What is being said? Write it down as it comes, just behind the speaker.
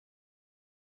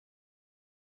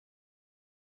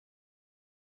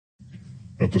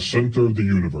At the center of the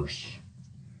universe,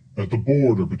 at the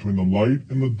border between the light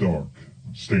and the dark,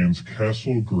 stands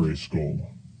Castle Grayskull.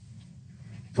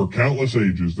 For countless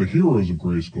ages, the heroes of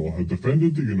Grayskull have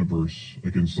defended the universe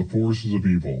against the forces of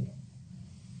evil.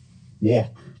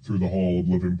 Walk through the Hall of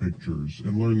Living Pictures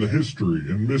and learn the history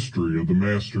and mystery of the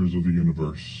masters of the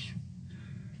universe.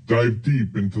 Dive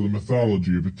deep into the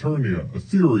mythology of Eternia,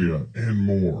 Etheria, and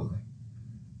more.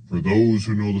 For those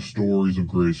who know the stories of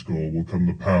Grayskull will come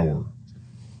the power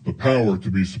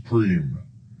to be supreme,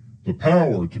 the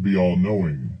power to be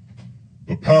all-knowing,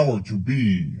 the power to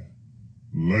be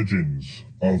Legends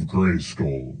of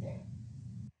Grayskull.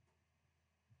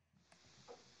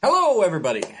 Hello,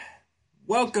 everybody.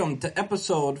 Welcome to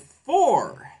episode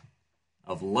 4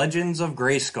 of Legends of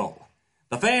Grayskull,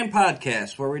 the fan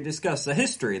podcast where we discuss the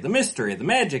history, the mystery, the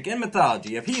magic, and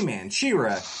mythology of He-Man,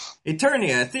 She-Ra,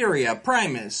 Eternia, Etheria,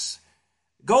 Primus,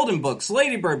 Golden Books,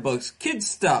 Ladybird books, kids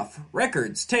stuff,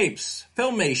 records, tapes,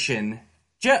 Filmation,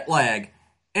 Jet Lag,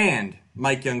 and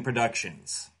Mike Young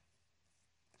Productions.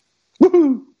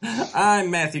 Woohoo! I'm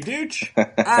Matthew Dooch.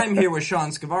 I'm here with Sean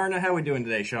Scavarna. How are we doing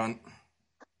today, Sean?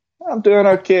 I'm doing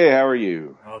okay. How are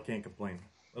you? Oh, can't complain.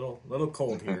 Little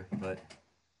cold here, but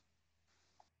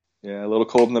yeah, a little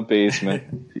cold in the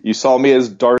basement. You saw me as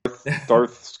Darth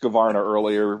Scavarna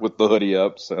earlier with the hoodie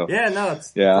up, so yeah, no,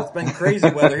 it's been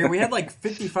crazy weather here. We had like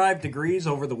 55 degrees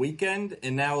over the weekend,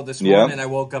 and now this morning I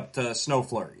woke up to snow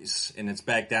flurries, and it's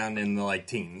back down in the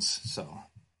teens. So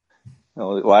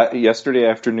yesterday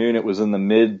afternoon it was in the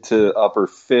mid to upper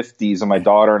 50s, and my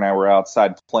daughter and I were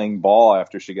outside playing ball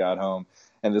after she got home.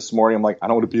 And this morning, I'm like, I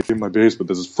don't want to be in my basement.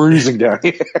 This is freezing down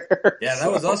here. Yeah,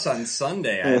 that was us on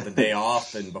Sunday. I had the day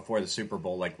off, and before the Super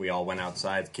Bowl, we all went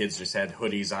outside. The kids just had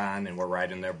hoodies on, and were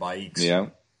riding their bikes. Yeah.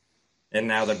 And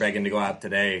now they're begging to go out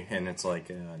today, and it's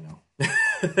like, no.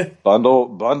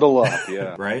 Bundle up,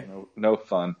 yeah. Right? No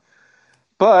fun.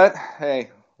 But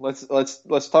hey, let's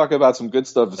talk about some good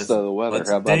stuff instead of the weather. Let's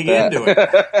How about dig that? into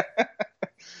it.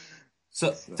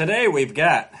 So today we've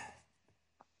got,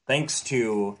 thanks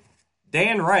to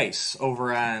Dan Rice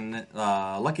over on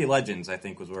Lucky Legends, I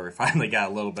think was where we finally got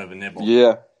a little bit of a nibble.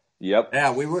 Yeah. Yep.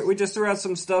 Yeah, we just threw out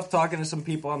some stuff, talking to some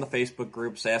people on the Facebook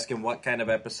groups, asking what kind of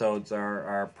episodes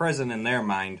are present in their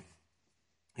mind.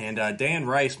 And Dan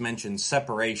Rice mentioned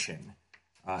Separation,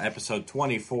 episode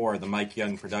 24, the Mike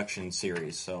Young production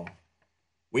series. So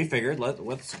we figured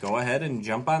let's go ahead and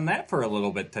jump on that for a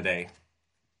little bit today.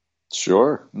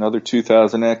 Sure, another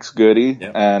 2000X goodie,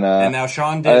 Yep. And now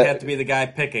Sean did have to be the guy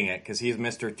picking it because he's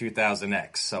Mr.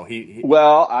 2000X. So he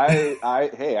well,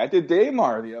 I did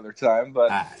Daymar the other time,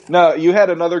 but no, you had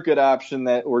another good option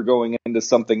that we're going into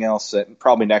something else that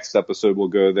probably next episode we'll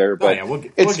go there. But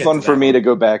it's fun for me to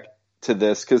go back to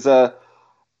this because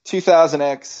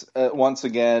 2000X once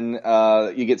again,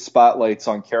 you get spotlights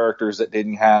on characters that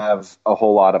didn't have a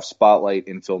whole lot of spotlight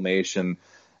in Filmation,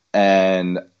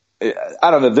 and I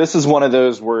don't know. This is one of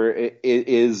those where it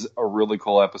is a really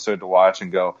cool episode to watch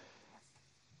and go,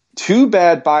 too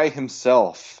bad by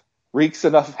himself wreaks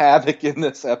enough havoc in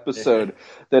this episode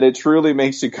that it truly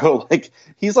makes you go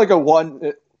he's like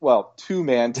a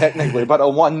two-man technically, but a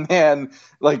one-man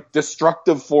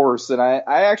destructive force. And I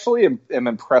actually am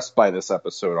impressed by this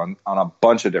episode on a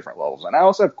bunch of different levels. And I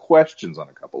also have questions on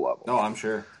a couple levels. Oh, I'm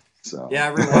sure. So. Yeah,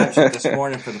 I rewatched it this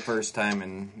morning for the first time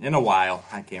in a while.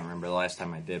 I can't remember the last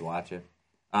time I did watch it.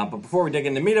 But before we dig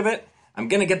into the meat of it, I'm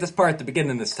going to get this part at the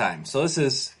beginning this time. So this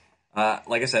is,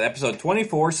 like I said, episode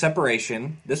 24,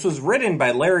 Separation. This was written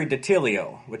by Larry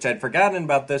DiTillio, which I'd forgotten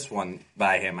about this one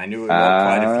by him. I knew it wrote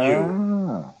quite a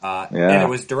few. And it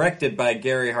was directed by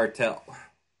Gary Hartel.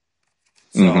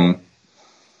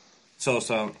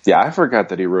 So yeah, I forgot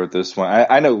that he wrote this one.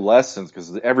 I know Lessons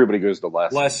because everybody goes to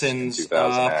Lessons.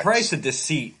 Price of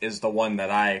Deceit is the one that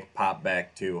I pop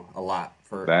back to a lot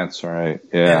for. That's right.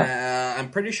 Yeah, and, I'm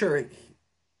pretty sure.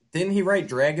 Didn't he write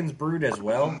Dragon's Brood as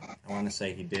well? I want to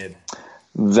say he did.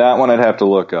 That one I'd have to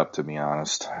look up, to be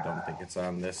honest. I don't think it's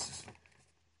on this.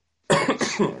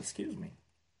 Excuse me.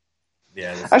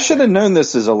 Yeah, I should have known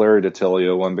this is a Larry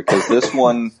DiTillio one because this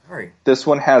one, this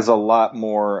one has a lot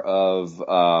more of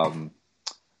the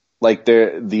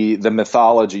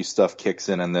mythology stuff kicks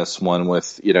in this one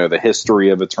with the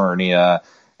history of Eternia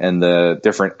and the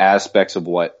different aspects of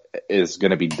what is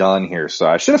going to be done here. So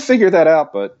I should have figured that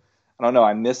out, but I don't know.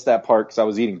 I missed that part because I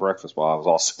was eating breakfast while I was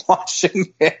also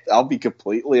watching it. I'll be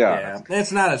completely honest. Yeah,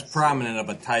 it's not as prominent of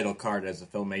a title card as the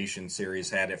Filmation series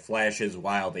had. It flashes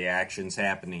while the action's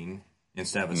happening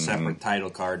instead of a separate title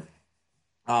card.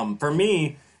 For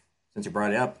me, since you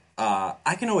brought it up,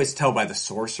 I can always tell by the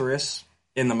Sorceress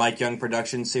in the Mike Young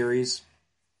production series.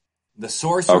 The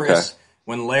Sorceress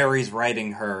when Larry's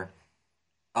writing her,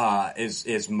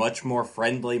 is much more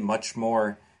friendly, much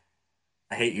more,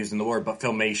 I hate using the word, but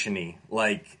Filmation-y.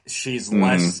 Like, she's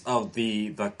less of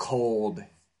the cold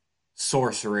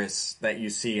sorceress that you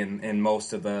see in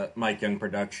most of the Mike Young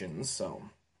productions, so...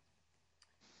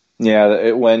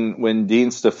 Yeah, when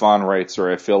Dean Stefan writes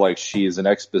her, I feel like she's an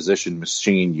exposition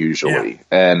machine usually,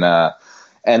 and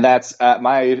that's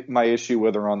my issue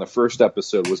with her on the first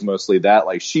episode was mostly that,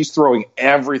 like, she's throwing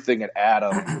everything at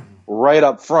Adam right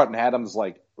up front, and Adam's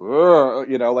like, ugh,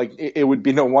 like it would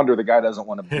be no wonder the guy doesn't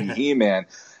want to be He-Man.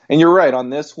 And you're right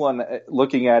on this one.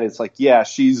 Looking at it, it's like, yeah,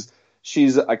 she's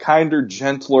a kinder,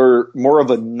 gentler, more of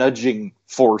a nudging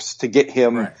force to get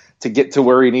him. Right. To get to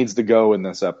where he needs to go in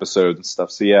this episode and stuff.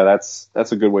 So yeah, that's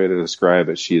a good way to describe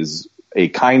it. She is a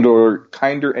kinder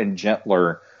and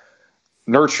gentler,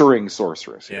 nurturing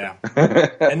sorceress. Yeah.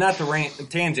 And not to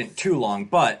tangent too long,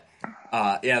 but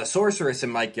the sorceress in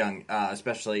Mike Young,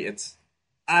 especially,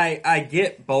 I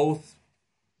get both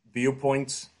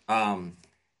viewpoints.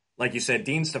 Like you said,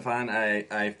 Dean Stefan,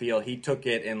 I feel he took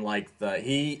it in like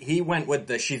he went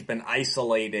with she's been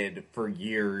isolated for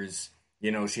years.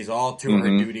 She's all to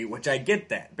her duty, which I get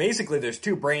that. Basically, there's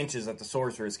two branches that the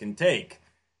sorceress can take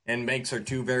and makes her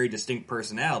two very distinct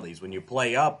personalities. When you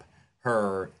play up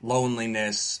her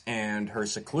loneliness and her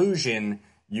seclusion,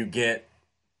 you get,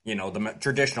 the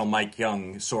traditional Mike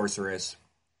Young sorceress.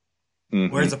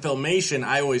 Whereas the Filmation,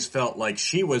 I always felt like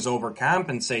she was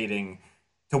overcompensating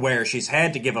to where she's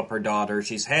had to give up her daughter.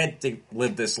 She's had to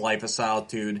live this life of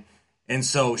solitude. And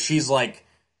so she's like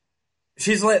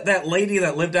that lady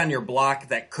that lived on your block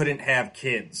that couldn't have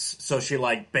kids. So she,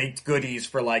 like, baked goodies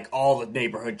for, like, all the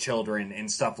neighborhood children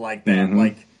and stuff like that.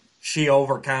 Like, she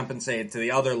overcompensated to the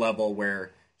other level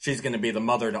where she's going to be the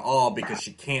mother to all because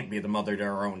she can't be the mother to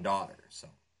her own daughter. So,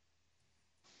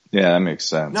 yeah, that makes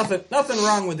sense. Nothing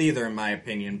wrong with either, in my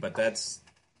opinion, but that's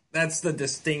the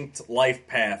distinct life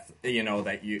path,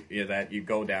 that you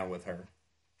go down with her.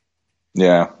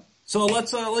 Yeah. So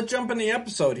let's jump in the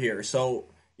episode here. So,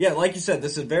 yeah, like you said,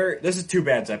 this is Two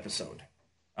Bad's episode.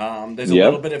 There's a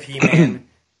little bit of He-Man,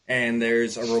 and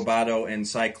there's a Roboto and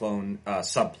Cyclone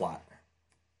subplot.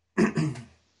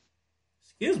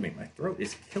 Excuse me, my throat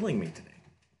is killing me today.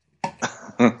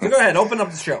 So go ahead, open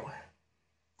up the show.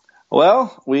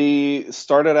 Well, we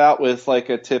started out with like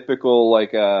a typical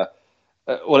what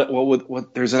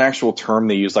there's an actual term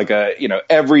they use, like a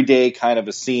everyday kind of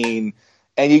a scene,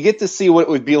 and you get to see what it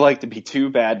would be like to be Too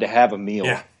Bad to have a meal.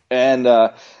 Yeah. And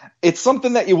it's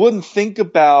something that you wouldn't think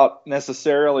about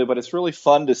necessarily, but it's really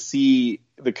fun to see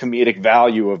the comedic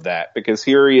value of that, because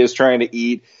here he is trying to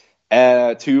eat,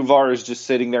 and Tuvar is just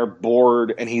sitting there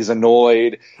bored, and he's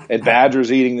annoyed, and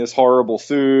Badger's eating this horrible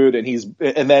food,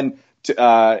 and then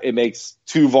it makes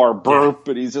Tuvar burp,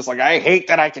 and he's just like, I hate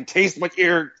that I can taste what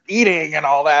you're eating and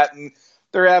all that, and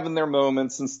they're having their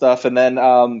moments and stuff, and then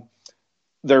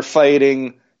they're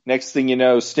fighting. Next thing you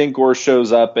know, Stinkor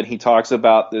shows up, and he talks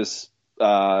about this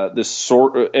he's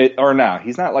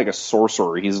not like a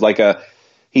sorcerer. He's like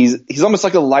he's almost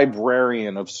like a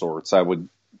librarian of sorts. I would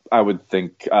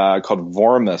think called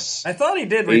Vormus. I thought he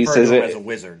did refer to him as a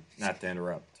wizard. Not to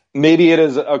interrupt. Maybe it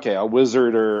is a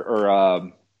wizard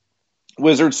or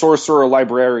wizard, sorcerer,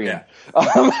 librarian.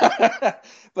 Yeah.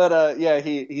 But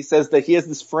he says that he has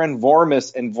this friend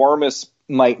Vormus, and Vormus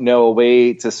might know a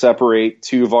way to separate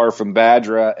Tuvar from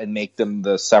Badra and make them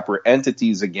the separate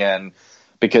entities again,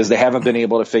 because they haven't been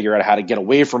able to figure out how to get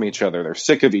away from each other. They're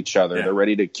sick of each other. Yeah. They're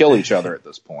ready to kill each other at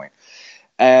this point.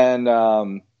 And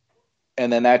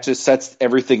then that just sets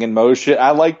everything in motion.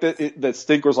 I like that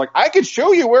Stinker's like, I can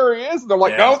show you where he is. And they're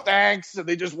like, no, thanks. And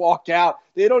they just walk out.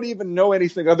 They don't even know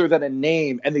anything other than a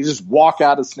name. And they just walk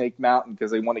out of Snake Mountain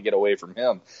because they want to get away from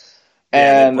him.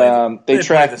 Yeah, and they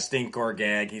track the Stinkor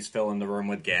gag. He's filling the room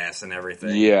with gas and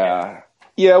everything. Yeah.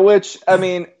 Yeah, which, I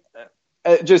mean,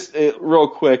 real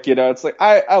quick, it's like,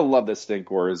 I love that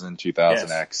Stinkor is in 2000X.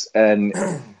 Yes. And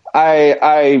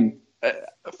I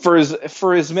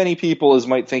for as many people as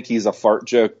might think he's a fart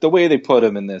joke, the way they put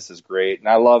him in this is great. And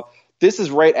I love, this is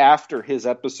right after his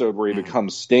episode where he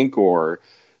becomes Stinkor.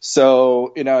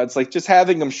 So, it's like just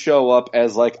having him show up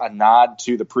as like a nod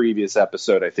to the previous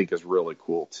episode, I think is really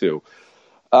cool too.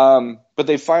 But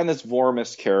they find this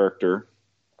Vormus character,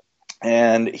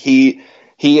 and he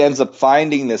ends up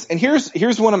finding this. And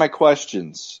here's one of my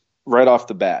questions right off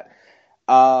the bat.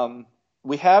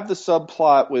 We have the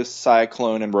subplot with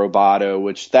Cyclone and Roboto,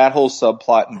 which that whole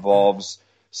subplot involves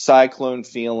Cyclone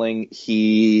feeling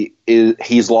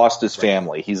he's lost his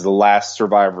family. He's the last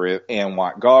survivor of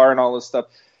Anwat Gar and all this stuff.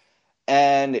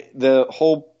 And the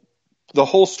whole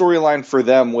storyline for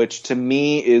them, which to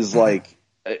me is like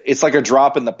it's like a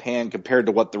drop in the pan compared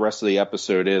to what the rest of the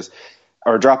episode is,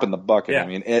 or a drop in the bucket. Yeah. I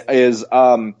mean, it is.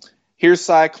 Here's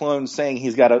Cyclone saying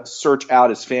he's got to search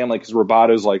out his family because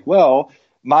Robato's like, well,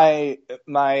 my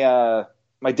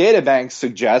data bank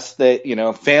suggests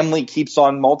that, family keeps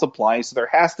on multiplying, so there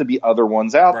has to be other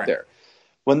ones out there.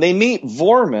 When they meet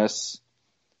Vormis,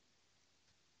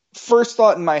 first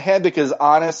thought in my head, because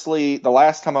honestly, the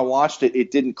last time I watched it, it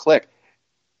didn't click.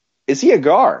 Is he a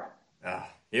Gar?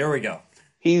 Here we go.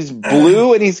 He's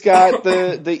blue and he's got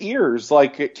the ears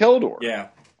like Keldor. Yeah.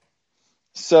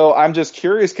 So I'm just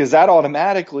curious because that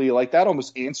automatically, that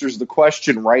almost answers the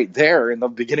question right there in the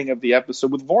beginning of the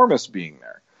episode with Vormis being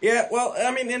there. Yeah, well,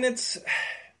 I mean,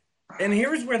 and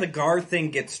here's where the Gar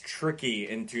thing gets tricky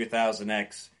in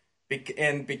 2000X,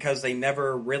 and because they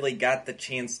never really got the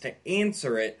chance to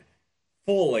answer it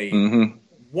fully. Mm-hmm.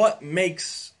 What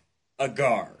makes a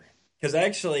Gar? Because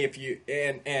actually, if you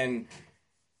and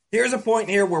here's a point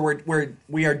here where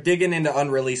we are digging into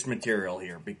unreleased material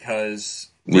here, because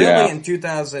really in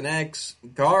 2000X,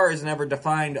 Gar is never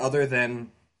defined other than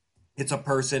it's a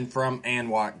person from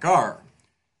Anwat Gar.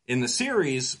 In the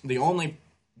series, the only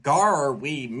Gar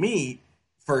we meet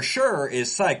for sure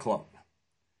is Cyclone,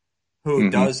 who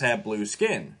does have blue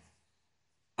skin.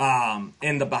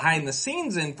 In the behind the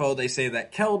scenes info, they say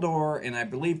that Keldor and I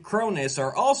believe Cronus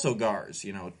are also Gars.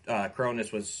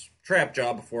 Cronus was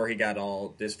Trapjaw before he got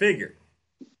all disfigured.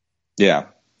 Yeah.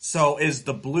 So is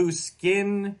the blue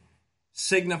skin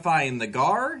signifying the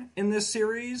Gar in this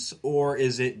series, or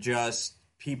is it just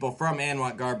people from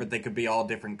Anwat Gar, but they could be all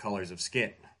different colors of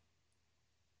skin?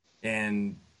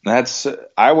 And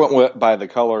I went by the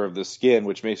color of the skin,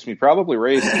 which makes me probably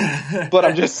racist. But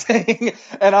I'm just saying,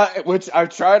 which I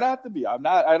try not to be.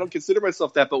 I don't consider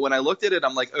myself that. But when I looked at it,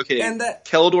 I'm like, okay,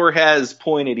 Keldor has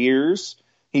pointed ears.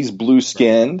 He's blue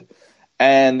skinned. Right.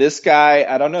 And this guy,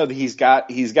 I don't know, he's got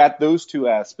those two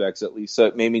aspects at least. So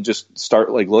it made me just start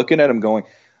looking at him going,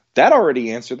 that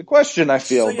already answered the question, I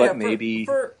feel, so, yeah, but maybe.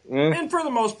 And for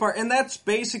the most part, and that's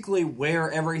basically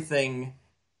where everything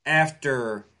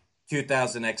after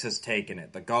 2000X has taken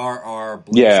it. The Gar are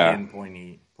blue-skinned,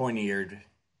 pointy-eared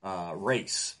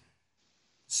race.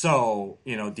 So,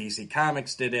 DC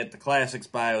Comics did it, the Classics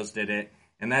Bios did it,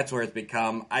 and that's where it's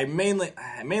become. I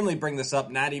mainly bring this up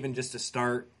not even just to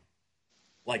start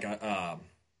not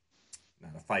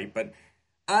a fight, but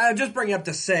just bring it up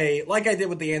to say, like I did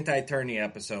with the Anti-Eternia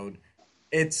episode,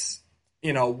 it's,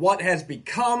 what has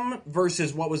become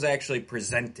versus what was actually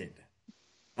presented.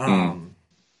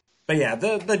 But yeah,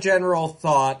 the general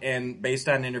thought, and based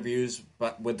on interviews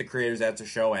but with the creators after the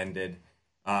show ended,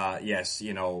 yes,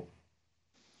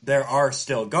 there are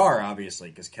still Gar, obviously,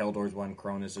 because Keldor's one,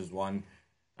 Cronus is one.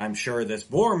 I'm sure this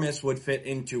Vormis would fit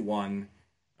into one.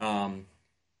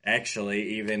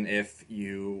 Actually, even if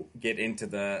you get into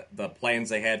the plans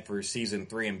they had for Season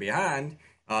 3 and beyond,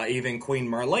 even Queen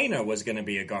Marlena was going to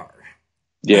be a Gar.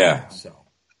 Yeah. So,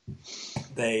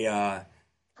 they,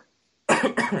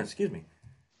 excuse me.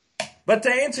 But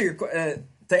to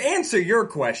answer your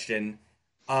question,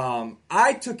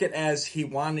 I took it as he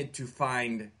wanted to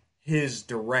find his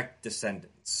direct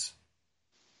descendants.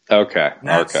 Okay.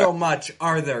 Not so much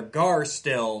are there Gar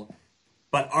still,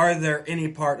 but are there any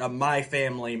part of my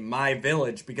family, my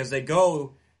village? Because they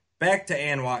go back to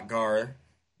Anwat Gar,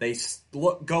 they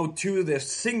go to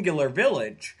this singular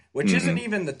village, which isn't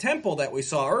even the temple that we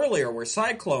saw earlier where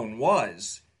Cyclone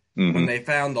was when they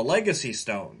found the Legacy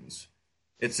Stones.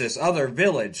 It's this other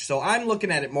village. So I'm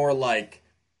looking at it more like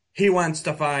he wants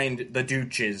to find the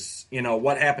Duches.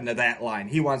 What happened to that line?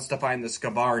 He wants to find the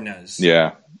Scavarnas.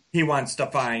 Yeah. He wants to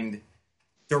find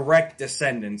direct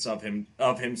descendants of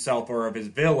himself or of his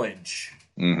village.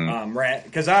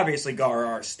 Because obviously Gar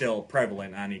are still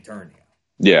prevalent on Eternia.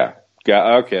 Yeah.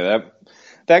 Okay.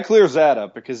 That clears that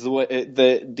up, because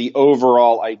the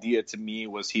overall idea to me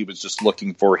was he was just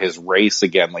looking for his race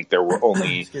again. Like there were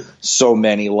only so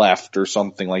many left or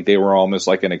something. Like they were almost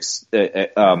like an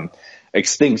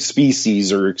extinct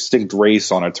species or extinct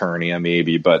race on Eternia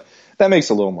maybe. But that makes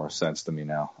a little more sense to me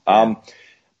now. So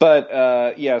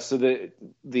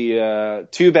the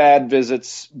Too Bad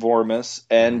visits Vormis,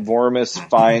 and Vormis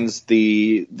finds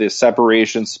the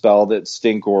separation spell that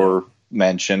Stinkor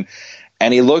mentioned.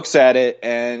 And he looks at it,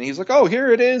 and he's like, oh,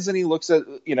 here it is. And he looks at,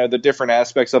 the different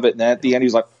aspects of it. And at the end,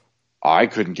 he's like, I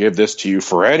couldn't give this to you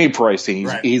for any price. And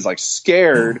he's like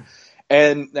scared.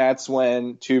 And that's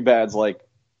when Too Bad's like,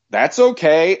 that's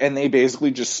okay. And they basically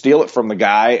just steal it from the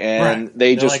guy, and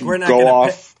they They're just like, go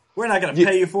off. We're not going to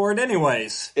pay you for it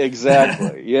anyways.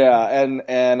 Exactly. Yeah.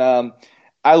 And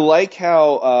I like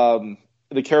how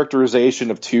the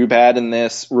characterization of Too Bad in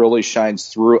this really shines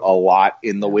through a lot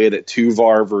in the way that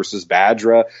Tuvar versus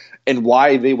Badra, and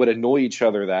why they would annoy each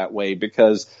other that way,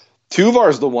 because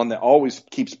Tuvar's the one that always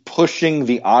keeps pushing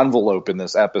the envelope in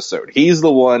this episode. He's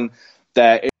the one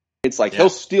that it's like he'll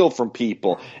steal from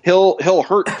people, he'll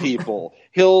hurt people,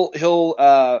 he'll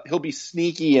be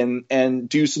sneaky and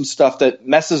do some stuff that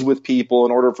messes with people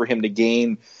in order for him to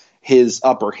gain his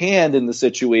upper hand in the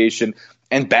situation.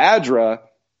 And Badra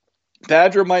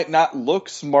might not look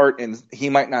smart and he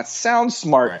might not sound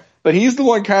smart, right, but he's the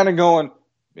one kind of going,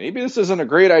 maybe this isn't a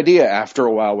great idea after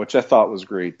a while, which I thought was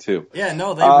great too. Yeah,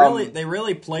 no, they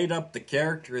really played up the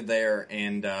character there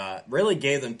and really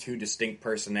gave them two distinct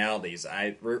personalities.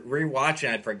 I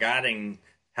rewatching, I'd forgotten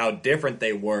how different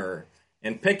they were,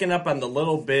 and picking up on the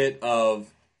little bit of,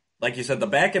 like you said, the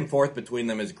back and forth between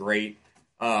them is great.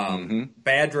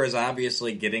 Badra is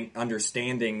obviously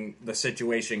understanding the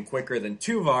situation quicker than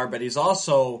Tuvar, but he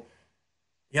also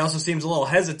seems a little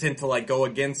hesitant to like go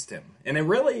against him, and it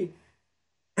really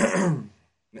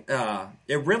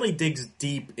digs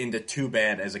deep into Too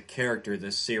Bad as a character.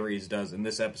 This series does, in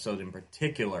this episode in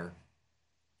particular,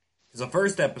 because the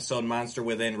first episode, Monster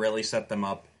Within, really set them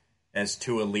up as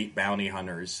two elite bounty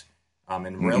hunters,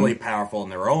 and really powerful in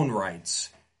their own rights.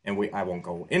 And I won't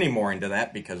go any more into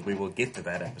that because we will get to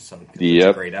that episode. It's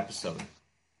a great episode.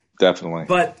 Definitely.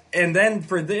 But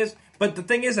the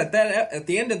thing is, at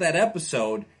the end of that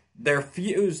episode, they're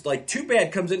fused. Like, Too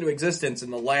Bad comes into existence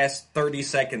in the last 30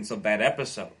 seconds of that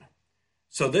episode.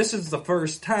 So this is the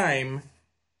first time,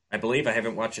 I believe, I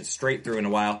haven't watched it straight through in a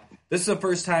while, this is the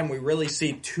first time we really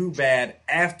see Too Bad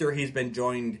after he's been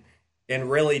joined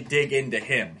and really dig into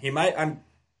him.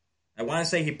 I want to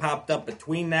say he popped up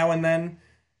between now and then,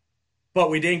 but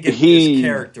we didn't get his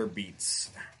character beats.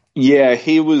 Yeah,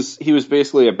 he was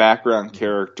basically a background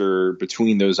character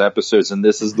between those episodes, and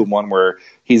this is the one where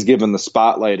he's given the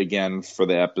spotlight again for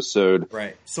the episode.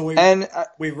 Right. So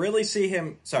we really see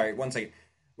him. Sorry, one second.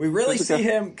 We really see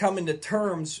him coming to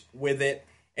terms with it,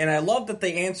 and I love that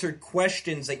they answered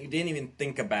questions that you didn't even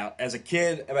think about as a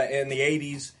kid in the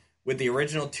 80s with the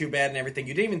original Too Bad and everything.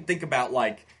 You didn't even think about,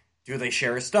 like, do they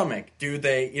share a stomach? Do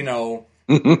they, to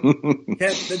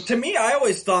me, I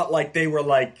always thought like they were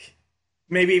like,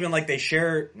 maybe even like they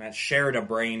not shared a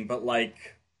brain, but like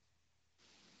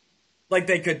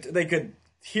they could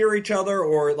hear each other,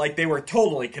 or like they were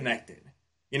totally connected.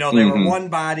 They were one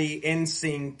body in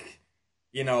sync.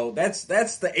 That's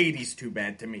the 80s Too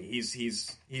Bad to me.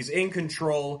 He's in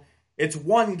control. It's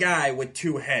one guy with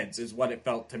two heads is what it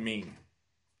felt to me.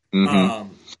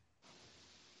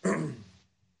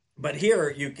 But here,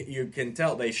 you can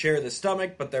tell they share the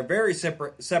stomach, but they're very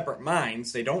separate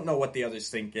minds. They don't know what the other's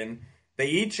thinking. They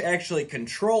each actually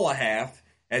control a half,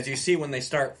 as you see when they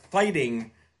start fighting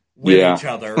with each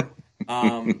other.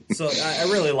 So I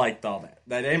really liked all that.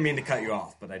 I didn't mean to cut you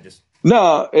off, but I just...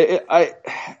 No,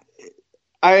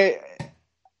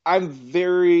 I'm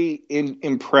very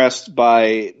impressed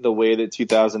by the way that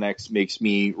 2000X makes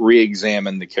me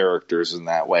re-examine the characters in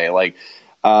that way. Like,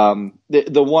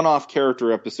 the one-off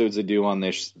character episodes they do on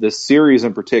this series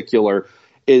in particular,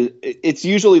 it's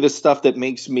usually the stuff that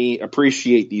makes me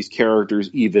appreciate these characters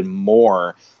even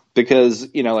more, because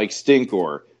like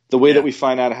Stinkor, the way that we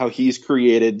find out how he's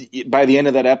created, by the end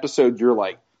of that episode you're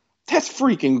like, that's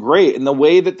freaking great, and the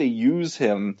way that they use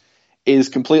him is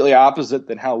completely opposite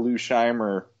than how Lou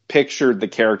Scheimer pictured the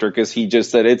character, because he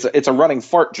just said it's a running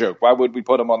fart joke, why would we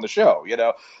put him on the show,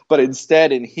 but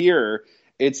instead in here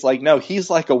it's like, no, he's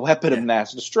like a weapon of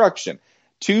mass destruction.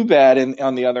 Too Bad,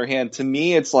 on the other hand, to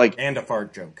me, it's like... And a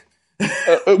fart joke.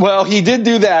 Well, he did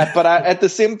do that, but at the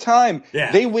same time,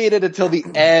 they waited until the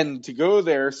end to go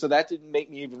there, so that didn't make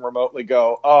me even remotely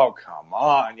go, oh, come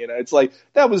on. It's like,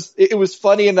 it was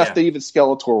funny enough that even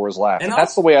Skeletor was laughing. And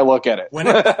that's the way I look at it. When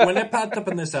it popped up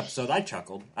in this episode, I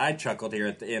chuckled. I chuckled here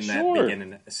in that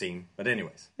beginning scene. But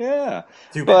anyways. Yeah.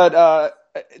 Too Bad.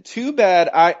 But Too Bad,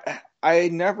 I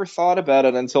never thought about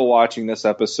it until watching this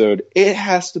episode. It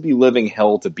has to be living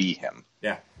hell to be him.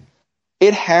 Yeah.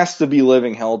 It has to be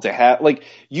living hell to have... Like,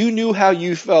 you knew how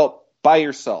you felt by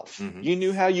yourself. Mm-hmm. You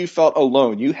knew how you felt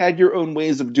alone. You had your own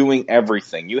ways of doing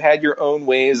everything. You had your own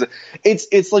ways...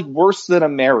 It's like worse than a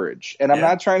marriage. And I'm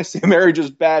not trying to say marriage is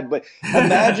bad, but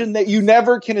imagine that you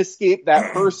never can escape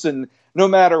that person no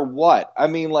matter what. I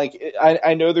mean, like,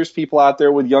 I know there's people out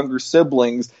there with younger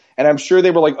siblings, and I'm sure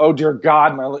they were like, oh, dear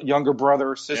God, my younger brother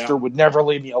or sister would never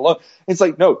leave me alone. It's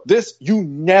like, no, you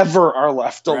never are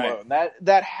left alone.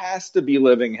 That has to be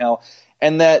living hell.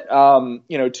 And that,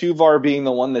 Tuvar being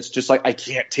the one that's just like, I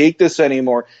can't take this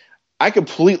anymore. I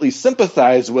completely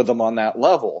sympathize with him on that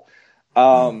level.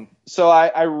 So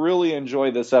I really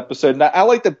enjoy this episode. And I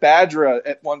like that Badra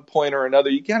at one point or another,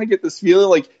 you kind of get this feeling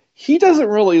like he doesn't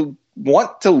really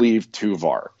want to leave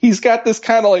Tuvar. He's got this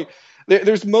kind of like,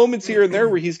 there's moments here and there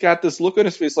where he's got this look on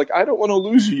his face like, I don't want to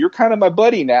lose you. You're kind of my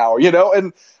buddy now, you know?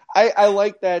 And I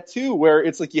like that too, where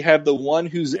it's like you have the one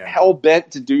who's hell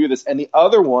bent to do this and the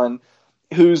other one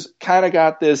who's kind of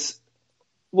got this,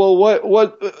 well, what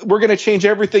we're going to change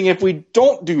everything if we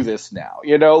don't do this now,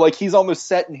 you know, like he's almost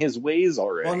set in his ways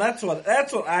already. Well, and that's what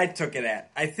I took it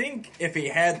at. I think if he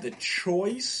had the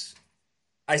choice,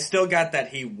 I still got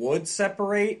that he would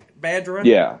separate Badra.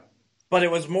 Yeah. But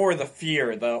it was more the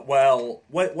fear,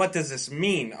 what does this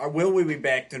mean? Or will we be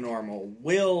back to normal?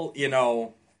 Will, you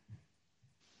know,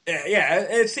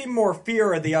 it seemed more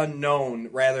fear of the unknown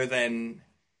rather than,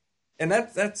 and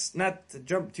that's not to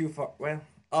jump too far. Well,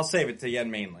 I'll save it to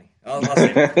Yen mainly. I'll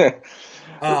save it.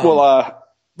 But I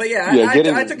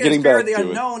took it as fear of the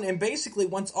unknown, and basically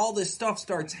once all this stuff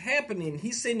starts happening,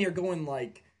 he's sitting here going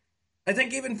like, I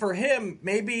think even for him,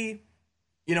 maybe,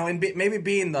 you know, and maybe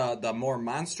being the more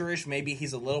monsterish, maybe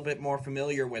he's a little bit more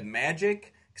familiar with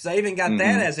magic, because I even got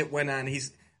that as it went on.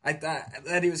 I thought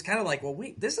that he was kind of like, well,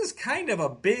 this is kind of a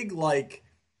big like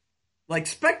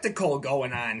spectacle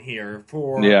going on here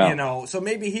for, you know, so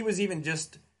maybe he was even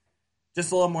just a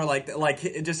little more like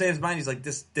just in his mind, he's like,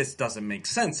 this doesn't make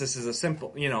sense. This is a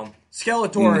simple, you know,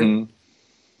 Skeletor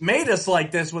made us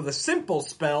like this with a simple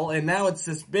spell, and now it's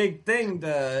this big thing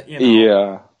to, you know.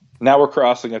 Yeah. Now we're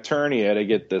crossing Eternia to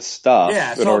get this stuff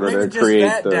in order to create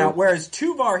that doubt. Whereas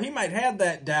Tuvar, he might have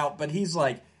that doubt, but he's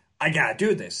like, I gotta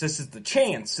do this. This is the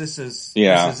chance. This is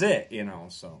it, you know,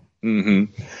 so.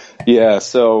 Yeah,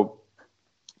 so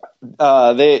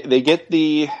they get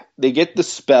the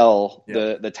spell,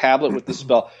 the tablet with the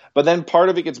spell, but then part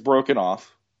of it gets broken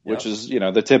off, which is, you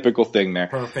know, the typical thing there.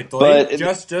 Perfectly. But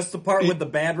just the part with the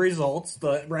bad results.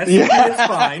 The rest of it is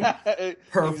fine.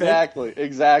 Perfect.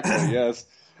 Exactly. Yes.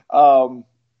 And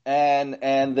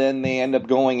then they end up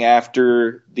going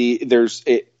after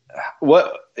I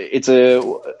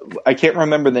can't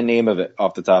remember the name of it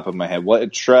off the top of my head.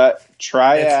 What triad? It's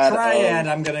triad.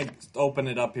 I'm gonna open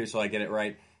it up here so I get it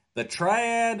right. The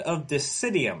Triad of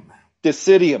Decidium.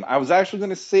 Decidium. I was actually going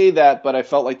to say that, but I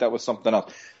felt like that was something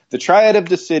else. The Triad of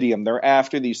Decidium. They're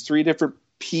after these three different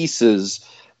pieces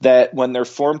that, when they're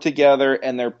formed together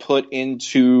and they're put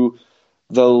into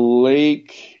the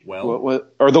lake,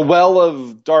 or the Well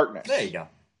of Darkness. There you go.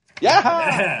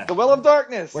 Yeah, the Well of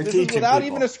Darkness. This is without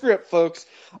even a script, folks.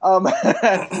 They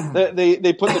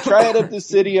put the Triad of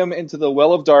Decidium into the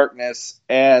Well of Darkness,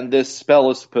 and this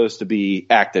spell is supposed to be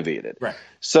activated. Right.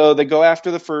 So they go after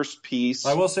the first piece.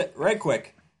 I will say, right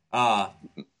quick,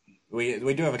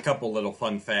 we do have a couple little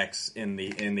fun facts in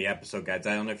the episode guides.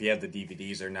 I don't know if you have the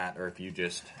DVDs or not, or if you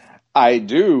just... I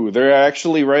do. They're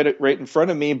actually right in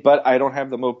front of me, but I don't have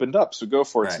them opened up. So go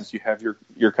for it, since you have your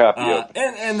copy open.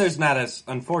 And there's not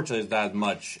unfortunately, there's not as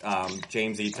much.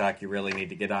 James Eatock, you really need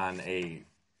to get on a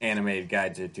animated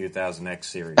guide to 2000X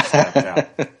series.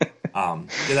 Because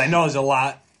I know there's a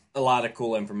lot of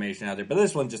cool information out there, but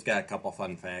this one just got a couple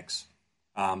fun facts.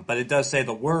 But it does say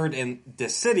the word in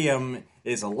Decidium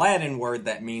is a Latin word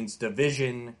that means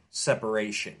division,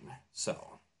 separation.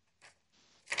 So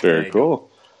very cool.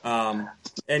 And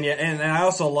I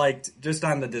also liked, just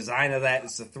on the design of that,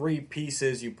 it's the three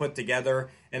pieces you put together,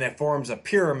 and it forms a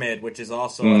pyramid, which is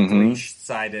also a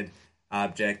three-sided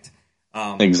object.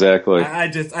 Exactly.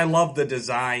 I love the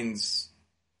designs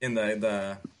in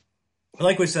the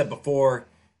like we said before,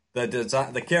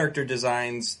 the character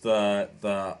designs,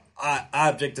 the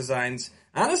object designs.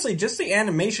 Honestly, just the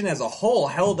animation as a whole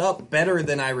held up better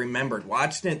than I remembered.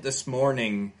 Watching it this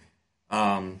morning,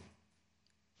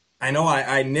 I know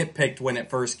I nitpicked when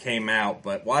it first came out,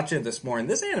 but watching it this morning,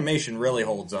 this animation really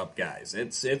holds up, guys.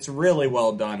 It's really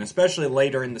well done, especially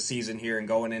later in the season here and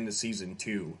going into season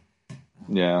 2.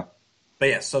 Yeah. But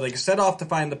yeah, so they set off to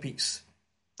find the piece.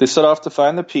 They set off to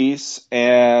find the piece,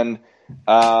 and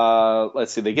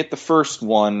let's see, they get the first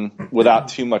one without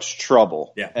too much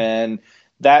trouble. Yeah. And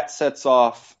that sets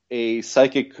off a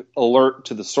psychic alert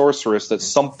to the sorceress that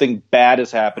something bad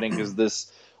is happening, because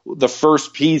the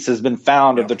first piece has been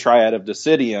found of the Triad of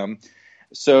Decidium.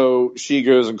 So she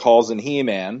goes and calls in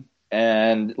He-Man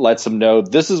and lets him know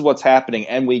this is what's happening.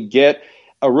 And we get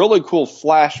a really cool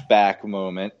flashback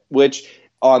moment, which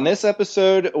on this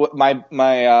episode,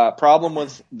 my problem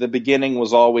with the beginning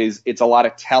was always it's a lot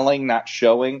of telling, not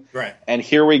showing. Right. And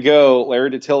here we go.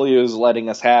 Larry DiTillio is letting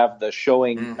us have the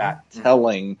showing, not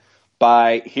telling,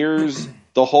 by here's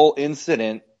the whole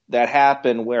incident that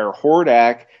happened where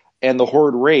Hordak and the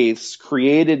Horde Wraiths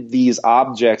created these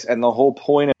objects, and the whole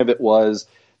point of it was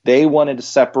They wanted to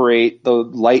separate the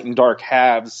light and dark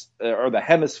halves, or the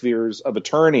hemispheres of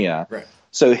Eternia. Right.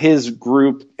 So his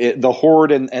group, the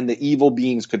Horde and the evil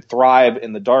beings, could thrive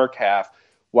in the dark half,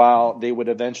 while they would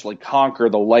eventually conquer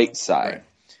the light side. Right.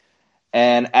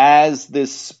 And as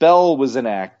this spell was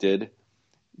enacted,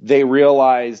 they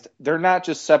realized they're not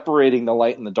just separating the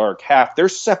light and the dark half, they're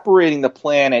separating the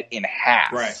planet in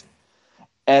half. Right.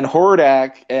 And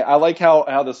Hordak, I like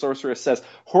how the sorceress says,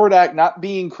 Hordak, not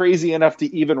being crazy enough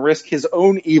to even risk his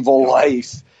own evil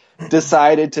life,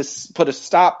 decided to put a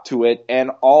stop to it,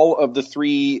 and all of the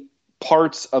 3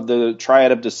 parts of the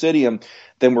Triad of Decidium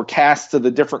then were cast to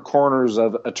the different corners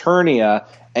of Eternia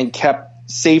and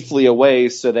kept safely away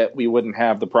so that we wouldn't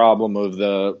have the problem of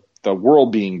the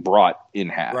world being brought in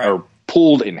half, right, or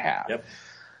pulled in half. Yep.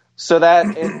 So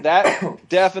that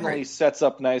definitely sets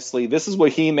up nicely. This is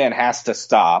what He-Man has to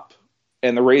stop,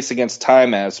 and the race against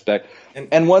time aspect.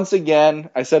 And once again,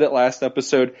 I said it last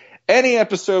episode, any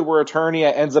episode where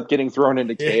Eternia ends up getting thrown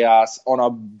into chaos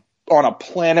on a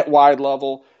planet-wide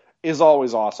level is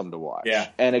always awesome to watch. Yeah.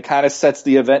 And it kind of sets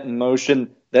the event in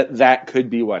motion that could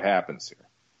be what happens here.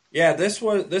 Yeah, this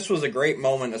was a great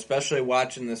moment, especially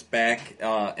watching this back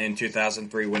in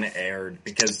 2003 when it aired,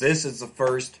 because this is the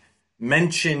first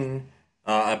mention,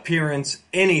 appearance,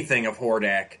 anything of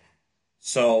Hordak.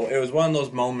 So it was one of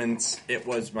those moments. It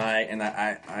was and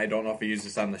I don't know if I used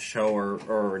this on the show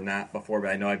or not before, but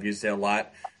I know I've used it a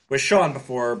lot with Sean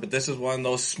before. But this is one of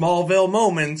those Smallville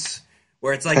moments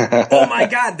where it's like, oh my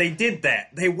God, they did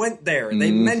that. They went there.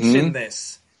 They mentioned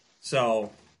this.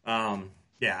 So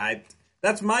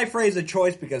that's my phrase of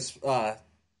choice, because I'm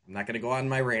not going to go on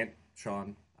my rant,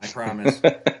 Sean. I promise.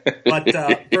 But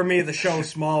for me, the show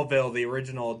Smallville, the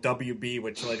original WB,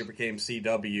 which later became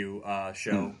CW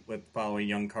show with following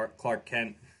young Clark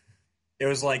Kent, it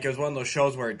was one of those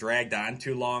shows where it dragged on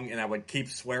too long, and I would keep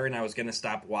swearing I was going to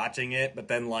stop watching it, but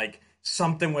then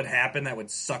something would happen that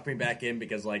would suck me back in,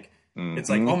 because it's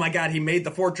like, oh my God, he made the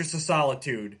Fortress of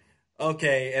Solitude.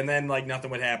 Okay, and then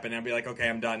nothing would happen. I'd be like, okay,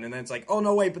 I'm done. And then it's like, oh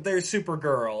no, wait, but there's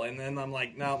Supergirl, and then I'm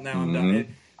like, no, now I'm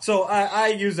done. So I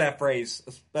use that phrase,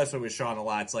 especially with Sean, a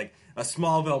lot. It's like a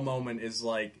Smallville moment is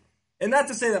and not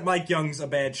to say that Mike Young's a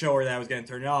bad show or that I was going to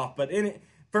turn it off, but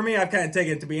for me, I've kind of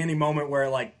taken it to be any moment where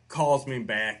it calls me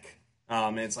back,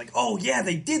 and it's like, oh yeah,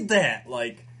 they did that.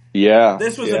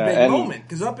 This was a big moment,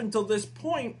 because up until this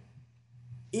point,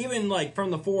 even from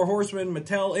the Four Horsemen,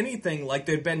 Mattel, anything,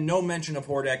 there'd been no mention of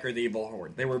Hordak or the Evil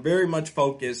Horde. They were very much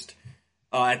focused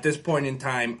at this point in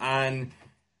time on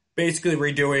basically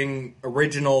redoing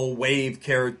original Wave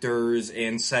characters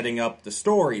and setting up the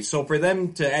story. So for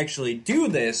them to actually do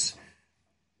this,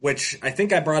 which I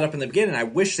think I brought up in the beginning, I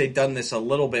wish they'd done this a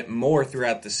little bit more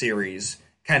throughout the series,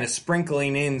 kind of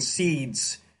sprinkling in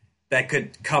seeds that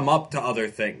could come up to other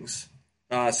things.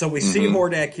 So we see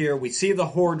Hordak here, we see the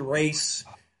Horde race,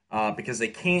 because they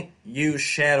can't use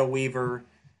Shadow Weaver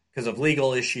because of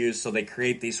legal issues, so they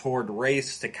create these Horde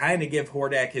race to kind of give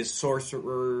Hordak his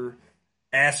sorcerer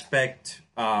aspect,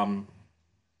 and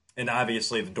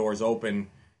obviously the door's open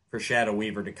for Shadow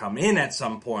Weaver to come in at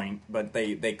some point, but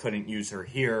they couldn't use her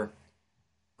here.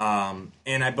 And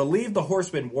I believe the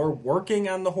Horsemen were working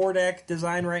on the Hordak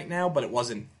design right now, but it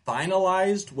wasn't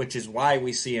finalized, which is why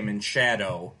we see him in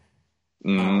Shadow.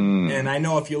 And I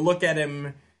know if you look at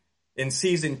him in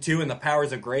Season 2 in the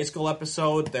Powers of Grayskull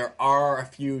episode, there are a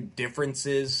few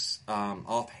differences.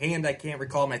 Offhand, I can't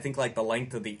recall them. I think the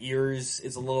length of the ears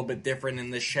is a little bit different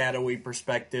in this shadowy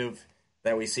perspective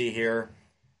that we see here.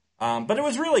 But it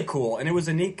was really cool, and it was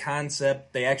a neat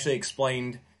concept. They actually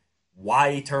explained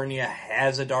why Eternia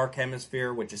has a dark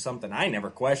hemisphere, which is something I never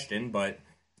questioned. But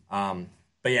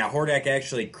yeah, Hordak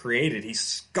actually he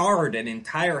scarred an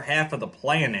entire half of the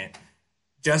planet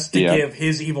just to give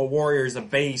his evil warriors a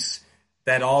base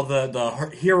that all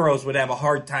the heroes would have a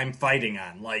hard time fighting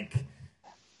on.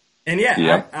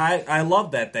 I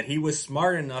love that he was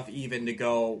smart enough even to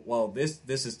go, well, this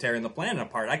is tearing the planet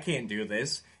apart. I can't do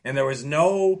this. And there was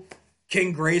no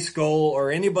King Grayskull or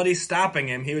anybody stopping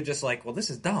him. He was just well, this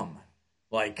is dumb.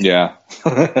 Let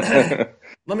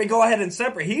me go ahead and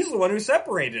separate. He's the one who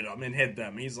separated them and hid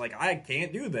them. He's like, I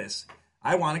can't do this.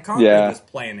 I want to conquer this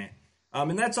planet.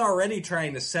 And that's already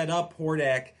trying to set up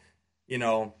Hordak,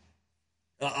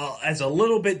 as a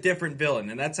little bit different villain.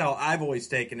 And that's how I've always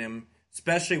taken him,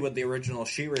 especially with the original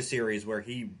She-Ra series where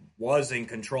he was in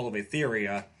control of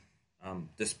Etheria,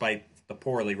 despite the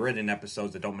poorly written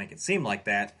episodes that don't make it seem like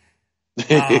that.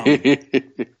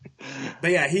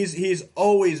 But yeah, he's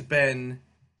always been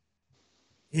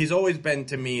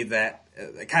to me that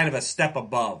kind of a step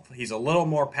above. He's a little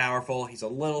more powerful. He's a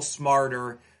little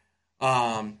smarter.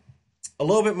 a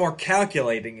little bit more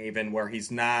calculating, even where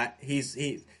he's not.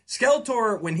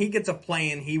 Skeletor, when he gets a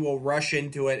plan, he will rush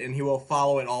into it and he will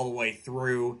follow it all the way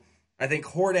through. I think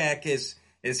Hordak is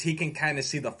he can kind of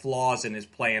see the flaws in his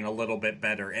plan a little bit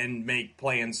better and make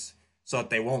plans so that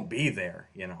they won't be there.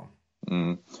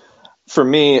 For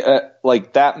me,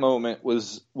 like that moment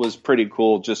was pretty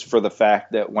cool, just for the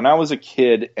fact that when I was a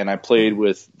kid and I played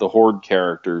with the Horde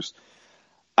characters,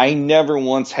 I never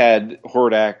once had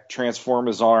Hordak transform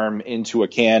his arm into a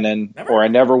cannon, or I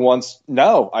never once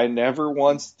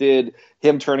did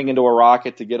him turning into a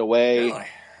rocket to get away. Really?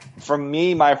 From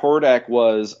me, my Hordak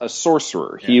was a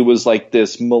sorcerer. Yeah. He was like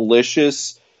this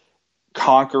malicious,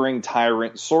 conquering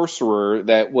tyrant sorcerer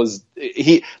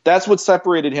that's what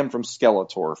separated him from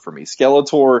Skeletor for me.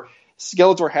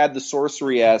 Skeletor had the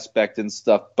sorcery aspect and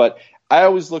stuff, but I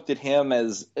always looked at him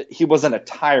as he wasn't a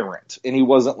tyrant and he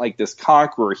wasn't like this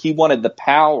conqueror. He wanted the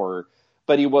power,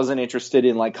 but he wasn't interested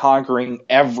in like conquering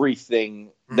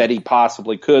everything that he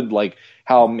possibly could, like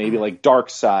how maybe like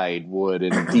Darkseid would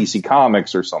in DC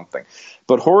Comics or something.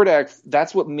 But Hordak,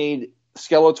 that's what made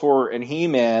Skeletor and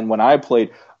He-Man, when I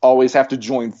played, always have to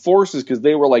join forces, because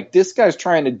they were like, this guy's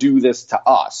trying to do this to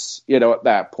us, at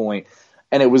that point.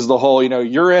 And it was the whole,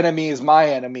 your enemy is my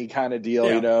enemy kind of deal,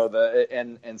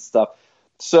 and stuff.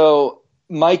 So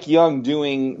Mike Young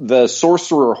doing the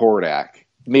Sorcerer Hordak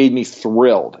made me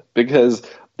thrilled, because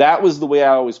that was the way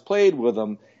I always played with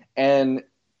him. And,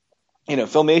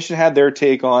 Filmation had their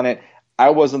take on it.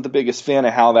 I wasn't the biggest fan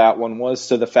of how that one was.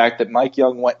 So the fact that Mike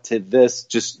Young went to this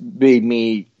just made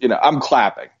me, I'm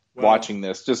clapping. Watching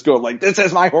this, just go like, this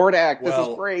is my Hordak. This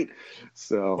is great.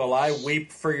 So, well, I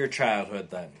weep for your childhood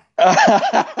then.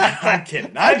 I'm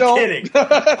kidding. I'm kidding.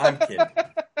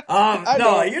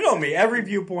 No, you know me. Every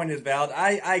viewpoint is valid.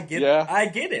 I get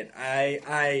it.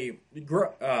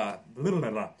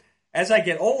 As I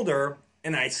get older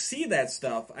and I see that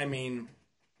stuff, I mean,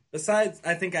 besides,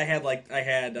 I think I had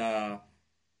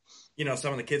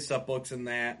some of the kid stuff books in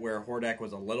that where Hordak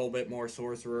was a little bit more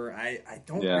sorcerer. I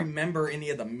don't remember any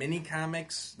of the mini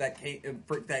comics that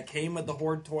came with the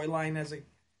Horde toy line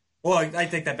Well, I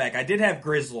take that back. I did have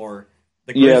Grizzlor.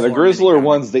 The Grizzlor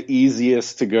one's the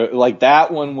easiest to go. Like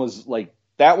that one was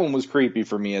creepy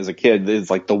for me as a kid.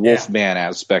 It's like the Wolfman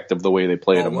aspect of the way they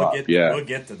played him up. We'll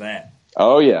get to that.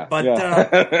 Oh yeah.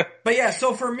 But but yeah,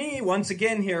 so for me, once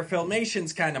again here,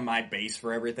 Filmation's kind of my base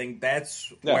for everything.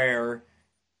 That's where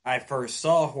I first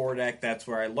saw Hordak. That's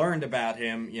where I learned about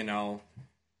him,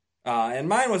 and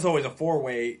mine was always a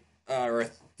 4-way or a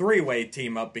 3-way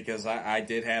team up, because I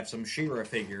did have some She-Ra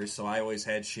figures, so I always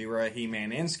had She-Ra,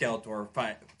 He-Man, and Skeletor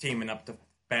teaming up to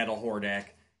battle Hordak,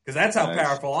 because that's how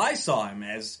powerful I saw him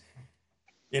as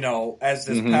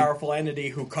this powerful entity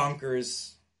who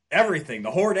conquers everything,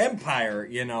 the Horde Empire,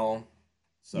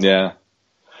 So. Yeah.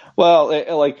 Well,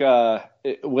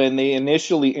 when they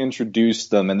initially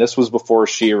introduced them, and this was before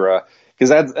She-Ra, because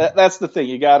that's the thing,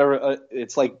 you gotta.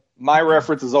 It's like my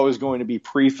reference is always going to be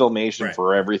pre-Filmation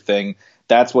for everything.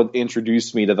 That's what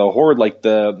introduced me to the Horde, like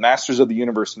the Masters of the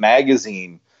Universe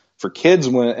magazine for kids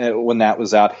when that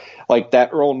was out, like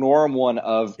that Earl Norm one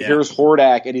of here's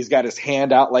Hordak and he's got his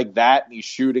hand out like that and he's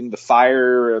shooting the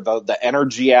fire, the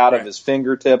energy out of his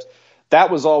fingertips. That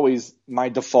was always my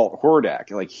default Hordak.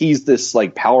 Like he's this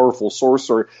like powerful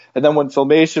sorcerer. And then when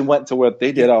Filmation went to what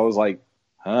they did, I was like,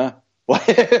 huh?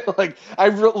 Like I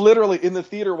literally in the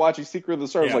theater watching Secret of the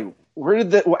Stars, like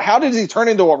how did he turn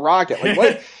into a rocket? Like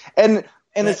what? And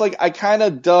it's like I kind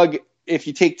of dug, if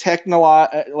you take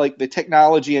like the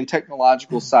technology and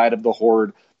technological side of the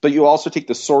Horde, but you also take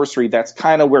the sorcery, that's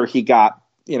kind of where he got,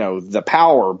 the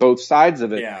power, both sides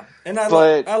of it. Yeah, and I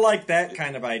like that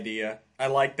kind of idea. I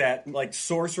like that, like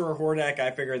Sorcerer Hordak.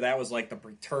 I figured that was like the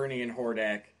Preternian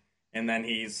Hordak, and then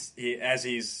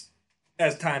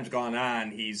as time's gone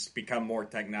on, he's become more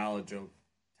technological.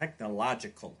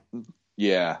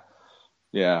 Yeah.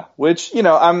 Yeah. Which,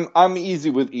 I'm easy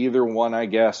with either one, I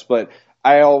guess, but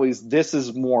this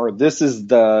is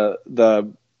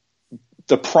the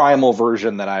primal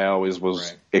version that I always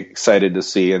was excited to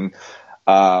see. So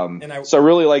I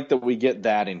really like that we get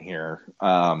that in here.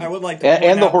 I would like to point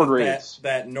out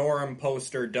that Norm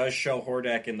poster does show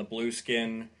Hordak in the blue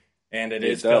skin, and it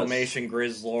is Filmation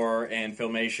Grizzlor and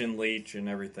Filmation Leech and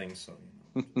everything. So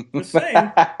Just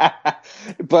saying.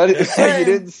 But Just saying.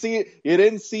 you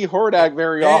didn't see Hordak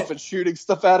very often shooting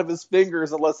stuff out of his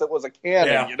fingers unless it was a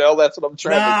cannon. Yeah. You know, that's what I'm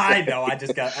trying to say. I know. I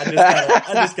just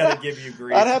gotta give you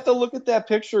grief. I'd have to look at that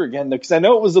picture again because I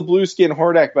know it was a blue skin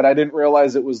Hordak, but I didn't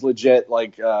realize it was legit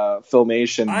like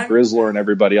Filmation, Grizzlor, and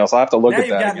everybody else. I'll have to look at that.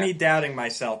 Now you've got again. me doubting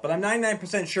myself, but I'm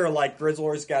 99% sure like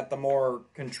Grizzlor's got the more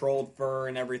controlled fur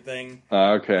and everything.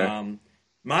 Okay.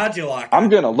 Modulok. I'm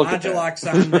gonna look at that. Modulok's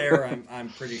on there. I'm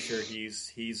pretty sure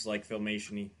he's like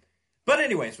Filmation-y. But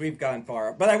anyways, we've gone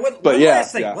far. But I would. One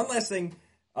last thing.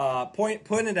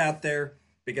 Point it out there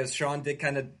because Sean did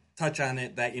kind of touch on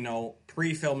it that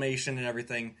pre-Filmation and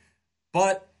everything,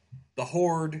 but the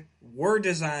Horde were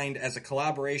designed as a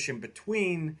collaboration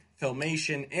between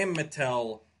Filmation and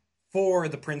Mattel for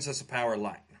the Princess of Power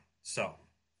line. So.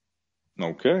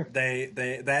 Okay.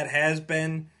 They that has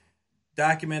been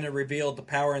documented, revealed. The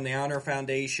Power and the Honor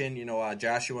Foundation,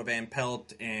 Joshua Van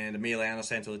Pelt and Emiliano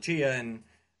Santolucia and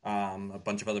a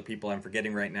bunch of other people I'm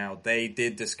forgetting right now, they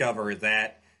did discover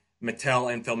that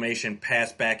Mattel and Filmation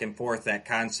passed back and forth that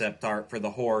concept art for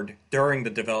the Horde during the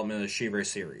development of the She-Ra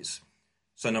series.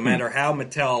 So no matter how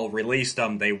Mattel released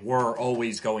them, they were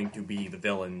always going to be the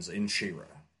villains in She-Ra.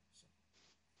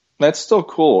 That's still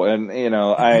cool, and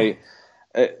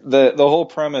the whole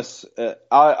premise,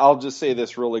 I'll just say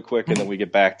this really quick and then we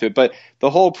get back to it, but the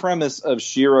whole premise of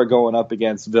She-Ra going up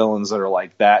against villains that are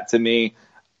like that, to me,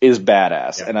 is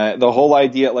badass. Yeah. And the whole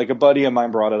idea, like a buddy of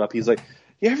mine brought it up, he's like,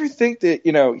 you ever think that,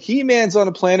 He-Man's on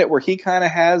a planet where he kind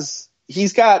of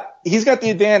he's got the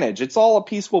advantage. It's all a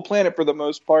peaceful planet for the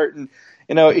most part, and,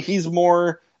 he's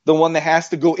more the one that has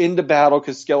to go into battle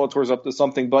because Skeletor's up to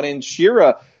something, but in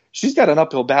She-Ra, she's got an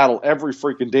uphill battle every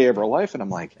freaking day of her life. And I'm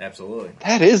like, absolutely.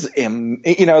 That is,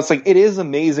 it's like, it is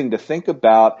amazing to think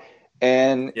about.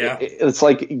 And it's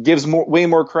like, it gives way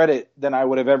more credit than I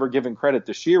would have ever given credit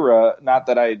to She-Ra. Not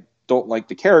that I don't like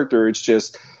the character. It's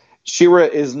just, She-Ra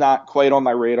is not quite on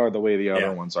my radar the way the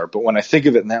other ones are. But when I think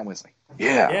of it in that way, it's like,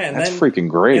 that's freaking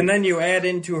great. And then you add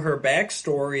into her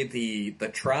backstory the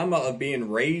trauma of being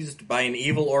raised by an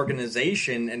evil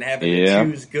organization and having to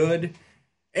choose good.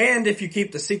 And if you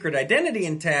keep the secret identity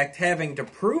intact, having to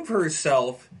prove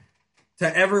herself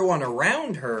to everyone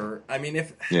around her. I mean,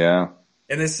 and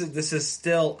this is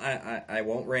still. I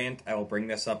won't rant. I will bring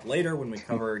this up later when we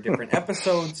cover different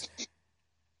episodes.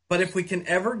 But if we can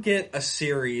ever get a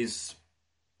series,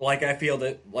 like I feel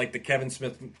that like the Kevin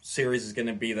Smith series is going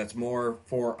to be, that's more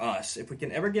for us. If we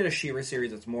can ever get a She-Ra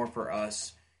series that's more for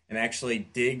us and actually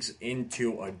digs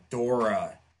into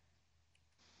Adora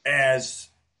as.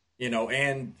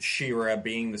 And She-Ra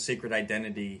being the secret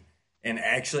identity and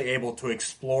actually able to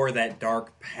explore that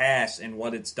dark past and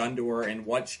what it's done to her and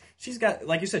what she's got,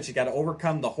 like you said, she's got to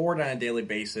overcome the Horde on a daily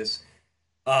basis.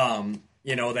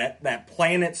 That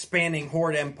planet-spanning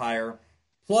Horde empire.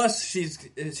 Plus,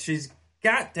 she's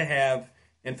got to have,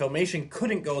 and Filmation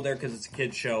couldn't go there because it's a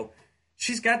kid's show,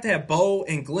 she's got to have Bo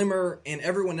and Glimmer and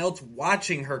everyone else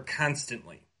watching her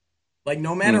constantly. Like,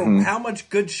 no matter how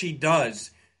much good she does,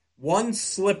 one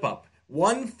slip up,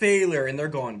 one failure, and they're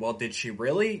going, well, did she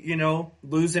really,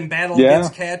 lose in battle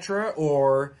against Catra,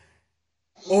 or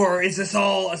is this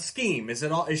all a scheme? Is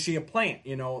she a plant?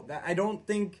 I don't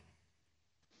think,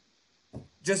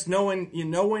 just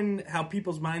knowing how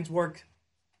people's minds work,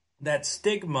 that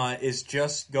stigma is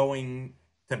just going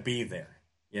to be there,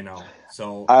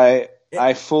 So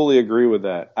I fully agree with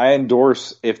that. I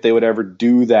endorse if they would ever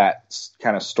do that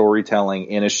kind of storytelling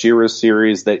in a She-Ra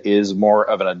series that is more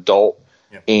of an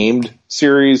adult-aimed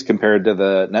series compared to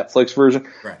the Netflix version.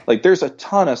 Right. Like, there's a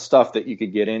ton of stuff that you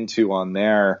could get into on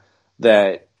there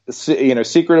that,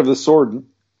 Secret of the Sword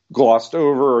glossed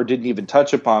over or didn't even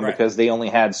touch upon because they only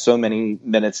had so many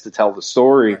minutes to tell the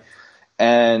story. Right.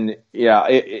 And,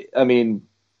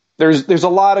 There's a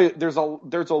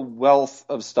wealth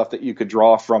of stuff that you could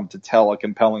draw from to tell a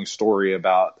compelling story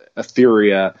about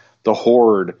Etheria, the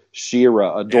Horde,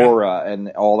 She-Ra, Adora, and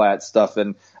all that stuff.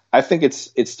 And I think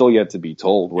it's still yet to be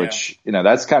told, which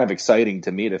that's kind of exciting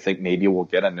to me to think maybe we'll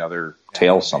get another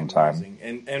tale sometime.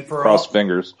 And for cross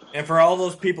fingers. And for all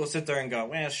those people who sit there and go,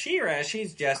 well, She-Ra,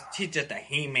 she's just a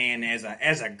He-Man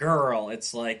as a girl.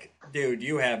 It's like, dude,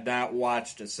 you have not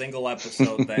watched a single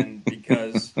episode then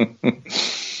because.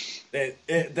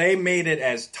 They made it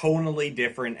as tonally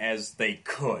different as they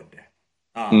could.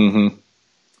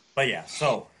 But yeah,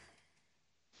 so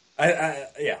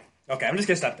okay, I'm just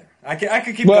gonna stop there. I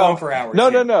could keep going for hours. No.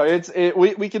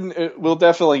 We'll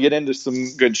definitely get into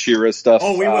some good She-Ra stuff.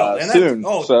 Oh, we will soon.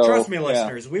 Trust me,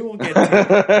 listeners, we will get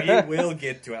to it. We will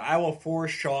get to it. I will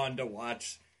force Sean to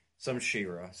watch some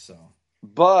She-Ra. So,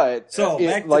 But So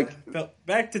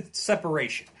back to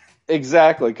separation.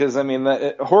 Exactly, because I mean,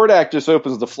 Hordak just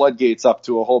opens the floodgates up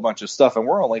to a whole bunch of stuff, and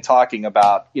we're only talking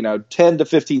about 10 to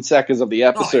 15 seconds of the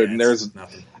episode, and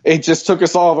it just took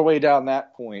us all the way down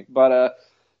that point. But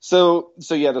so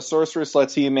yeah, the sorceress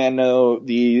lets He-Man know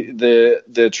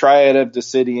the triad of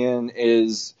Decidian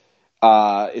is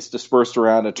dispersed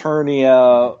around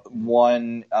Eternia.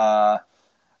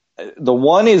 The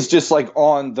one is just like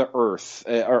on the Earth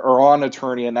or on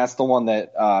Eternia, and that's the one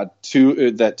that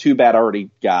Too Bad already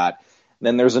got. And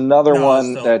then there's another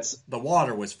one that's the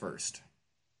water was first.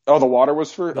 Oh, the water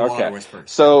was first. The water was first.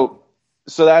 So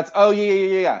that's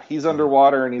yeah. He's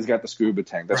underwater and he's got the scuba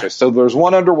tank. That's right. So there's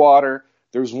one underwater,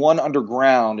 there's one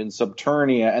underground in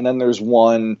Subternia, and then there's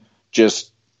one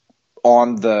just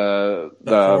on the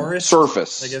forest?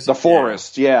 Surface, the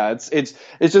forest. Yeah, it's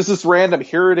just this random.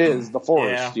 Here it is, the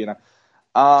forest.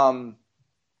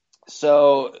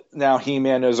 So now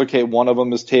He-Man knows. Okay, one of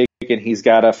them is taken. He's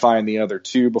got to find the other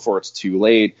two before it's too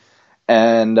late.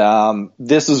 And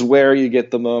this is where you get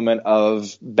the moment of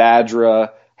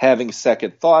Badra having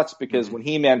second thoughts, because when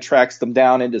He-Man tracks them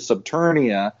down into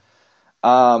Subternia,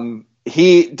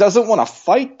 he doesn't want to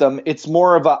fight them. It's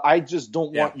more of I just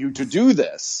don't want you to do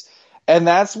this. And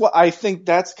that's what I think.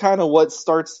 That's kind of what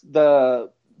starts the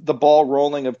ball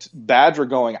rolling of Badra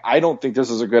going, I don't think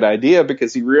this is a good idea,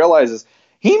 because he realizes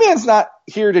He-Man's not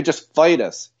here to just fight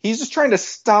us. He's just trying to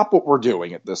stop what we're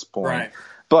doing at this point. Right.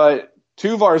 But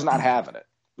Tuvar's not having it.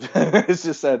 It's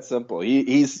just that simple.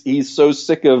 He's so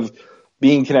sick of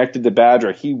being connected to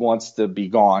Badra. He wants to be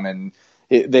gone. And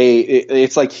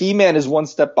it's like He-Man is one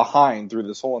step behind through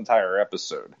this whole entire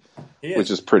episode. Which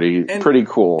is pretty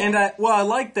cool. And I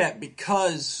like that,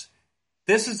 because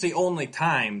this is the only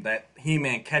time that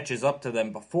He-Man catches up to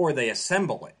them before they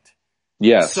assemble it.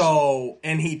 Yes. So,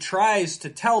 and he tries to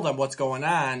tell them what's going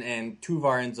on, and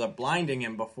Tuvar ends up blinding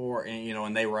him before,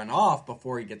 and they run off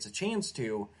before he gets a chance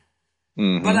to.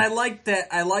 Mm-hmm. But I like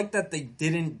that they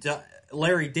didn't.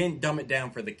 Larry didn't dumb it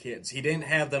down for the kids. He didn't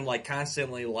have them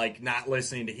constantly not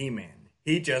listening to He-Man.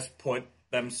 He just put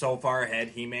them so far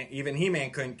ahead, even He-Man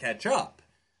couldn't catch up.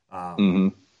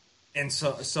 And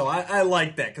so I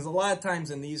like that, because a lot of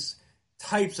times in these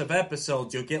types of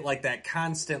episodes, you'll get that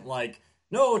constant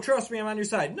no, trust me, I'm on your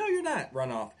side. No, you're not.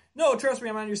 Run off. No, trust me,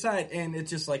 I'm on your side. And it's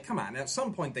just come on. At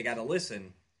some point, they got to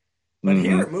listen. But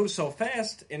here it moves so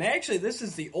fast, and actually, this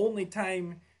is the only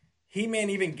time He-Man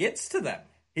even gets to them.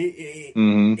 He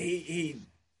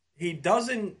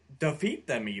doesn't defeat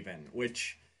them even,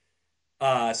 which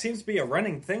seems to be a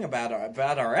running thing about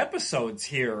our episodes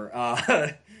here.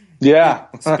 Yeah.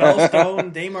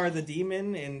 Spellstone, Damar the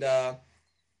Demon, and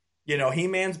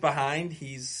He-Man's behind.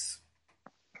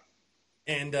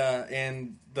 And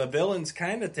the villains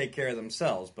kind of take care of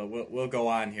themselves, but we'll go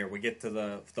on here. We get to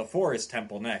the Forest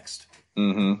Temple next.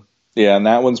 Mm-hmm. Yeah, and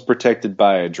that one's protected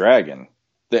by a dragon.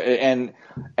 And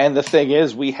the thing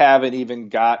is, we haven't even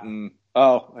gotten.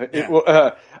 Are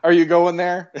you going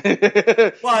there? Well,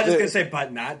 I was just gonna say,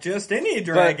 but not just any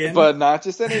dragon. But not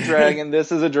just any dragon.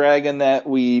 This is a dragon that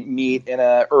we meet in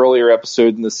an earlier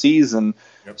episode in the season.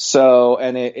 Yep. So,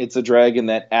 and it's a dragon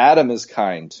that Adam is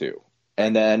kind to.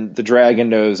 And then the dragon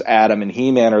knows Adam and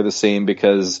He-Man are the same,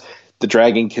 because the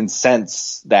dragon can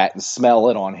sense that and smell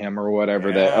it on him or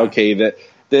whatever. That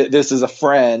this is a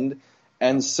friend,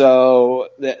 and so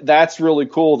that's really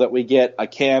cool that we get a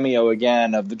cameo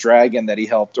again of the dragon that he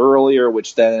helped earlier,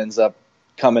 which then ends up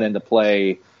coming into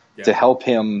play to help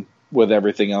him with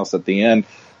everything else at the end.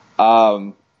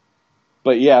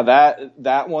 But yeah,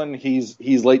 that one he's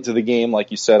late to the game,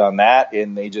 like you said on that,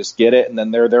 and they just get it, and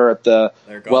then they're there at the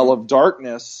Well of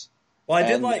Darkness. Well,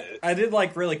 I did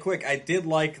like really quick. I did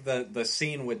like the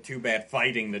scene with Too Bad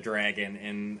fighting the dragon,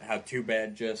 and how Too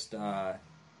Bad just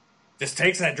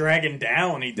takes that dragon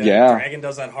down. The dragon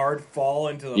does that hard fall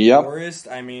into the forest.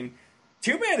 I mean,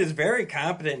 Too Bad is very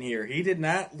competent here. He did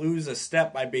not lose a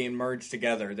step by being merged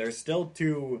together. There's still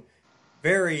two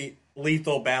very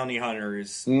lethal bounty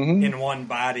hunters in one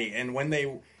body, and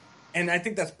I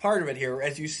think that's part of it here.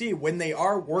 As you see, when they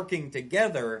are working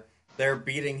together, they're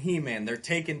beating He-Man, they're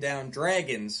taking down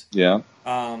dragons. Yeah.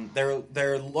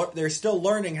 They're still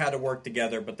learning how to work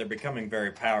together, but they're becoming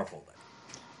very powerful.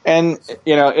 And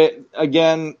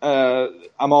I'm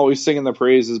always singing the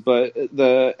praises, but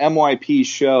the MYP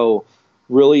show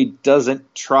really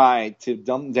doesn't try to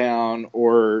dumb down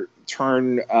or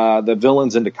turn the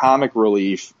villains into comic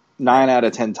relief 9 out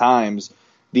of 10 times.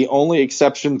 The only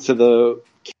exception to the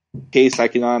case I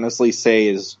can honestly say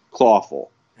is Clawful.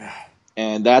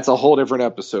 And that's a whole different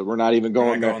episode. We're not even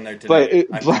going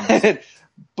there.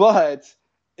 But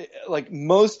like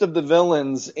most of the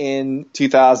villains in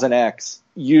 2000X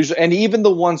usually, and even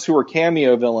the ones who are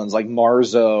cameo villains like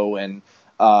Marzo and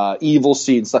Evil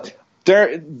Seed and stuff,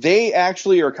 they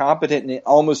actually are competent and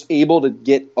almost able to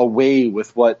get away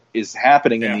with what is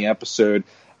happening in the episode.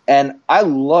 And I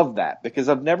love that because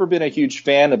I've never been a huge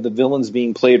fan of the villains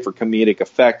being played for comedic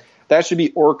effect. That should be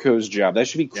Orko's job. That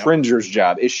should be Cringer's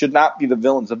job. It should not be the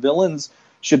villains. The villains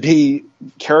should be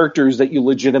characters that you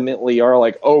legitimately are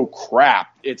like, oh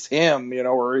crap, it's him,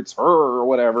 or it's her or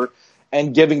whatever,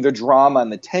 and giving the drama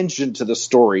and the tension to the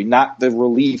story, not the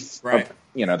relief of,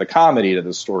 the comedy to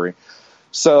the story.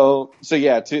 So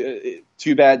yeah,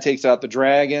 Too Bad takes out the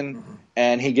dragon,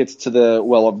 and he gets to the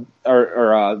well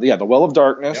of the Well of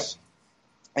Darkness,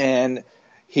 and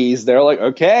he's there like,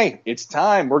 okay, it's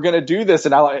time, we're gonna do this,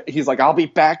 and he's like, I'll be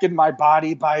back in my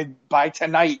body by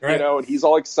tonight, and he's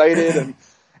all excited,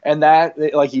 and that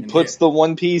like he puts the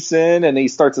one piece in, and he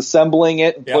starts assembling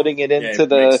it and putting it into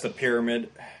the pyramid.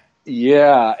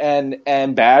 Yeah,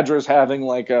 and Badra's having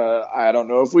like I don't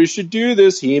know if we should do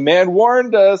this. He-Man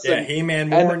warned us. Yeah, He-Man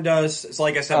warned us. It's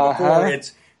like I said before.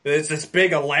 It's this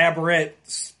big elaborate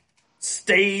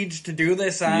stage to do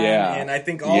this on, and I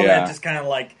think all that just kind of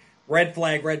like red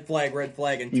flag, and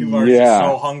Tuvar is just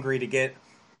so hungry to get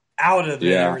out of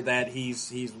there that he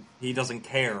doesn't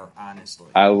care. Honestly,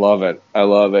 I love it,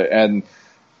 and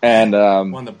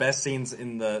one of the best scenes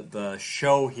in the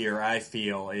show here, I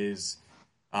feel, is.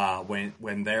 When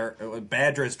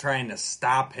Badra's trying to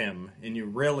stop him, and you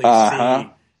really see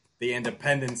the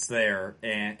independence there,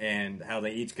 and how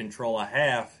they each control a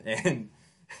half, and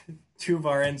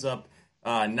Tuvar ends up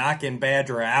knocking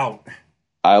Badra out.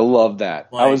 I love that.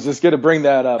 I was just going to bring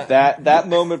that up. That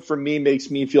moment for me makes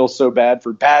me feel so bad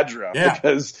for Badra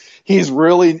because he's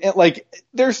really like,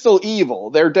 they're still evil.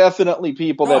 They're definitely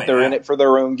people that they're in it for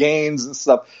their own gains and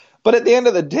stuff. But at the end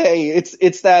of the day,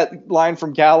 it's that line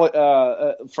from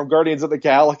Guardians of the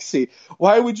Galaxy.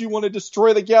 Why would you want to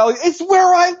destroy the galaxy? It's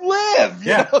where I live.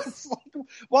 You know? It's like,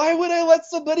 why would I let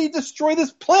somebody destroy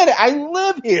this planet? I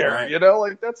live here.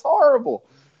 Like that's horrible.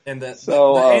 And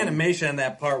the animation in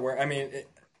that part where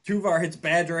Tuvar hits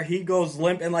Badra, he goes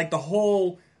limp, and like the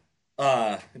whole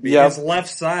his left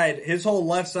side,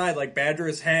 like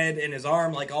Badra's head and his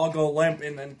arm, like all go limp,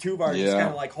 and then Tuvar just kind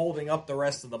of like holding up the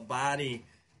rest of the body.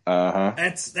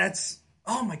 That's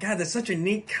oh my god, that's such a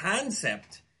neat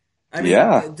concept.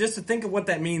 Just to think of what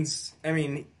that means.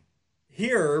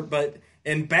 Here, but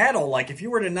in battle, like if you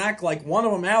were to knock like one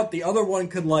of them out, the other one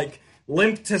could like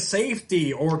limp to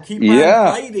safety or keep on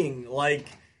fighting. Like,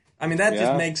 that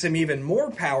just makes him even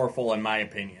more powerful, in my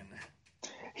opinion.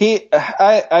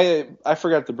 I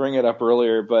forgot to bring it up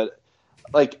earlier, but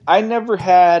like I never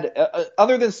had,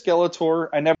 other than Skeletor,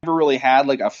 I never really had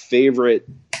like a favorite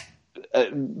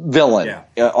villain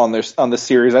on the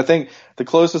series. I think the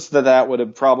closest to that would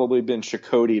have probably been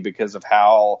Chakotay because of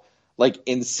how like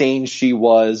insane she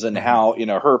was and how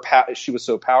she was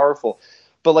so powerful.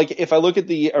 But like if I look at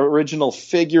the original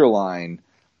figure line,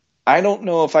 I don't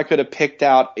know if I could have picked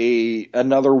out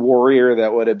another warrior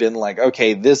that would have been like,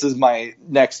 okay, this is my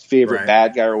next favorite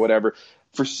bad guy or whatever.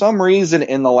 For some reason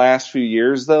in the last few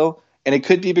years though, and it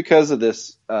could be because of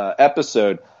this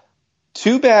episode,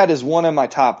 Too Bad is one of my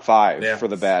top 5 for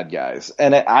the bad guys.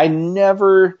 And I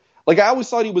never, like, I always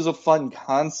thought he was a fun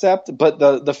concept, but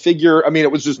the figure,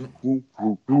 it was just,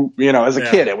 as a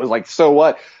kid, it was like, so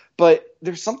what? But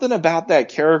there's something about that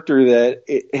character that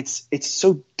it's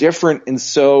so different and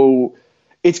so,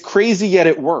 it's crazy yet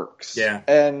it works. Yeah.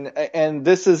 And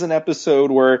this is an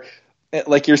episode where,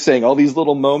 like you're saying, all these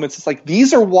little moments, it's like,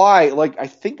 these are why, like, I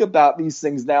think about these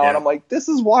things now and I'm like, this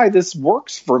is why this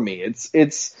works for me.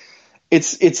 It's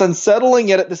unsettling,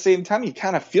 yet at the same time, you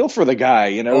kind of feel for the guy,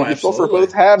 you feel for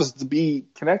both halves to be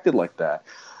connected like that.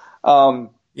 I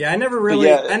never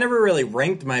really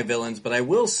ranked my villains, but I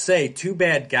will say Too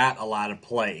Bad got a lot of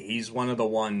play. He's one of the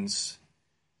ones,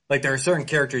 like there are certain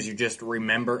characters you just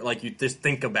remember, like you just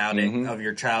think about it of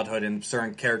your childhood and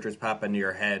certain characters pop into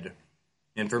your head.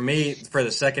 And for me, for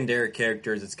the secondary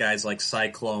characters, it's guys like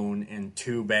Cyclone and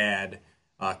Too Bad.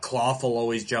 Clawful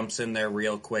always jumps in there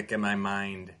real quick in my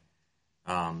mind.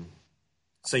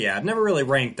 I've never really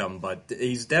ranked him, but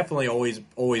he's definitely always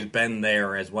been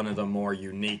there as one of the more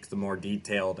unique, the more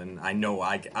detailed, and I know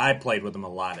I played with him a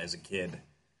lot as a kid.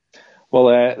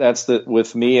 Well, that's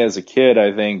with me as a kid.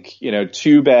 I think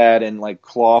Too Bad and like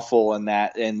Clawful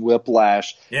and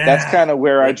Whiplash. Yeah, that's kind of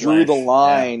where Whiplash. I drew the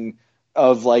line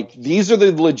of like these are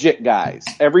the legit guys.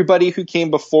 Everybody who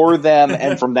came before them,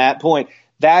 and from that point,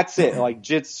 that's it. Like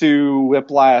Jitsu,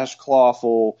 Whiplash,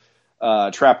 Clawful.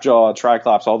 Trapjaw,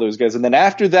 Triclops, all those guys. And then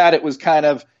after that, it was kind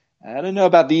of, I don't know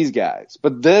about these guys,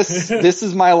 but this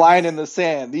is my line in the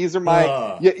sand. These are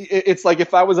my. It's like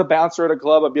if I was a bouncer at a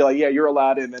club, I'd be like, "Yeah, you're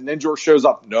allowed in." And Ninjor shows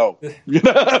up, no.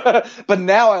 But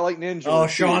now I like Ninjor. Oh,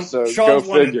 Sean's Sean's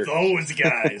one of those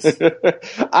guys.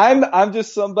 I'm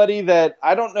just somebody that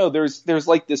I don't know. There's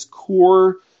like this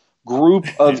core group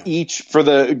of each for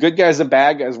the good guys and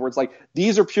bad guys, where it's like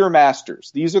these are pure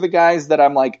masters. These are the guys that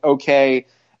I'm like, okay.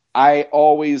 I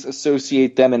always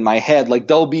associate them in my head. Like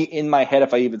they'll be in my head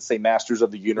if I even say Masters of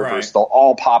the Universe. Right. They'll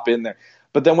all pop in there.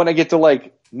 But then when I get to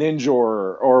like Ninjor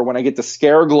or when I get to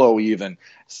Scareglow even,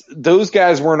 those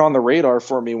guys weren't on the radar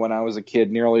for me when I was a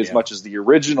kid nearly as much as the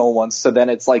original ones. So then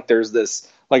it's like there's this,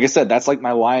 like I said, that's like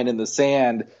my line in the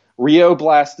sand. Rio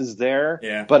Blast is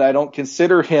there, but I don't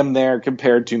consider him there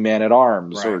compared to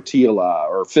Man-at-Arms or Teela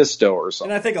or Fisto or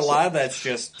something. And I think a lot of that's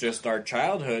just our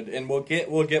childhood, and we'll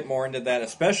get more into that,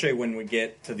 especially when we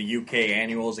get to the UK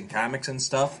annuals and comics and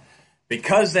stuff,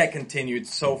 because that continued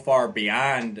so far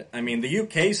beyond. I mean, the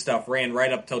UK stuff ran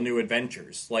right up till New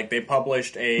Adventures. Like they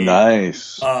published a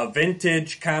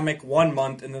vintage comic 1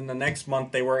 month, and then the next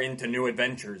month they were into New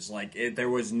Adventures. Like there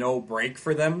was no break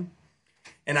for them.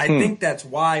 And I think that's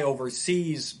why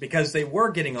overseas, because they were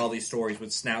getting all these stories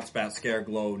with Snoutspout,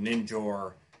 Scareglow,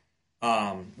 Ninjor,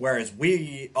 whereas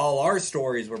all our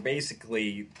stories were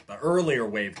basically the earlier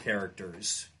wave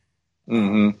characters.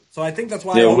 Mm-hmm. So I think that's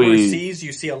why overseas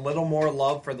you see a little more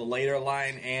love for the later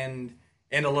line and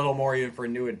a little more even for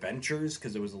New Adventures,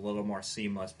 because it was a little more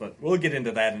seamless. But we'll get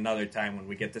into that another time when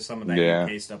we get to some of that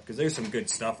UK stuff, because there's some good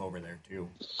stuff over there too.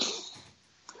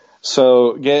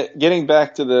 So getting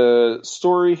back to the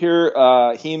story here,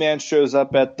 He-Man shows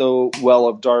up at the Well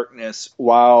of Darkness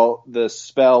while the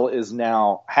spell is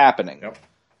now happening. Yep.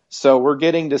 So we're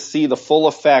getting to see the full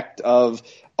effect of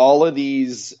all of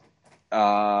these,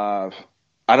 I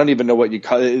don't even know what you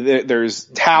call it. There's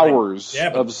towers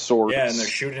of sorts. Yeah, and they're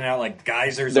shooting out like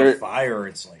geysers of fire.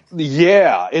 It's like...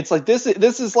 Yeah, it's like this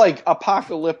is like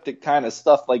apocalyptic kind of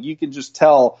stuff. Like you can just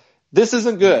tell... This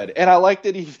isn't good, and I like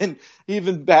that even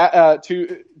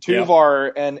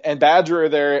Tuvar and Badger are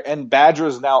there, and Badger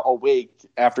is now awake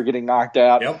after getting knocked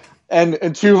out. Yep. And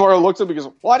Tuvar looks at him and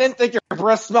goes, "Well, I didn't think your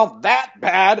breath smelled that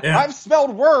bad. Yeah. I've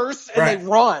smelled worse." And they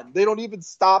run. They don't even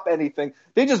stop anything.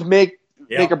 They just make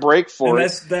a break for it.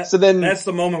 So then that's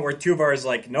the moment where Tuvar is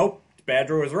like, "Nope,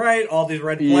 Badger was right. All these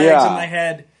red flags in my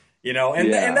head, and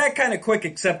that kind of quick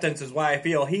acceptance is why I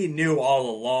feel he knew all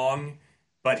along."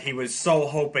 But he was so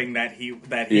hoping that he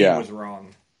was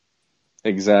wrong.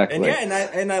 Exactly.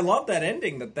 And I love that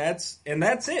ending. That's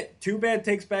it. Too Bad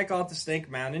takes back off the Snake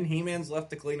Mountain. He-Man's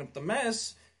left to clean up the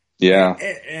mess. Yeah.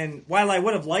 And while I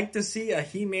would have liked to see a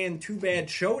He-Man Too Bad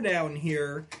showdown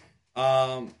here,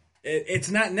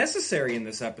 it's not necessary in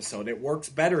this episode. It works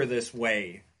better this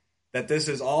way. That this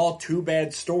is all Too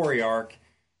Bad story arc,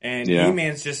 and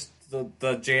He-Man's just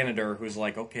the janitor who's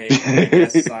like, okay, I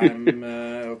guess I'm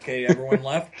okay. Everyone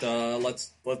left.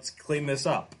 Let's clean this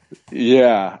up.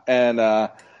 Yeah, and I'm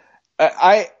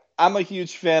a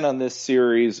huge fan on this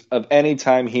series of any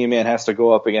time He-Man has to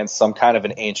go up against some kind of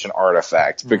an ancient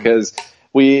artifact, because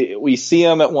we see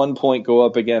him at one point go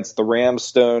up against the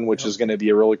Ramstone, which is going to be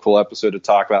a really cool episode to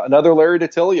talk about. Another Larry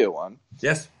DiTillio one.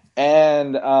 Yes.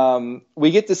 And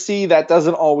we get to see that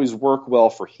doesn't always work well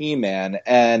for He-Man,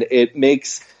 and it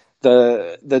makes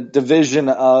the division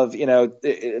of,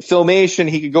 Filmation,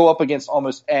 he could go up against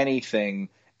almost anything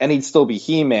and he'd still be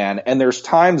He-Man. And there's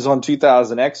times on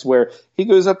 2000X where he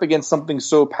goes up against something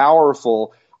so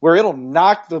powerful where it'll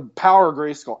knock the power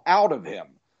Grayskull out of him.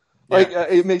 Like,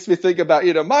 it makes me think about,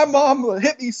 my mom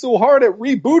hit me so hard it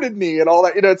rebooted me and all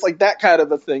that. It's like that kind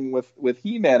of a thing with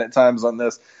He-Man at times on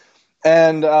this.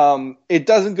 And it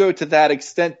doesn't go to that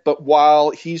extent, but while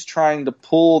he's trying to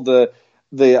pull the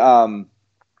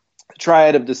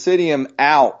Triad of Decidium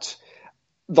out,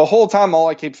 the whole time all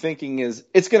I keep thinking is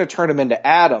it's going to turn him into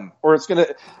Adam, or it's going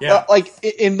to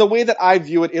in the way that I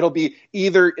view it, it'll be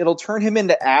either it'll turn him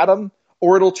into Adam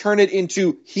or it'll turn it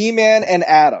into He-Man and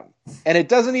Adam. And it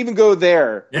doesn't even go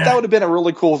there. But that would have been a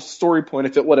really cool story point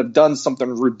if it would have done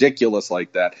something ridiculous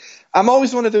like that. I'm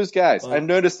always one of those guys. I've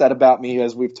noticed that about me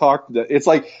as we've talked. It's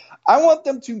like I want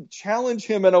them to challenge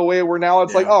him in a way where now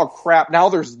it's like, oh crap, now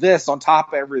there's this on top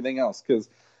of everything else, because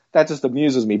that just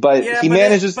amuses me. But he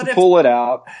manages to pull it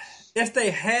out. If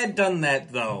they had done that,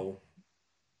 though,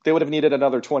 they would have needed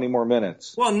another 20 more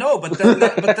minutes. Well, no, but then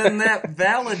that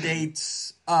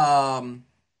validates,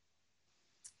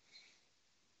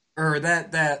 or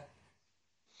that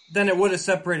then it would have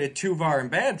separated Tuvar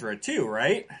and Badra too,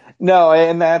 right? No,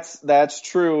 and that's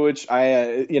true. Which it's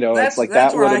like that's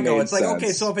that where would I have go. made It's like, sense.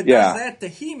 okay, so if it does that to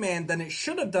He-Man, then it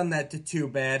should have done that to Too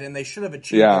Bad, and they should have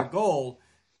achieved their goal.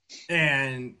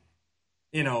 And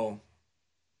I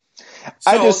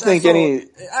just think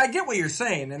I get what you're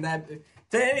saying, and that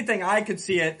to anything I could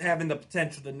see it having the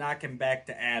potential to knock him back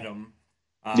to Adam,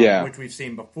 which we've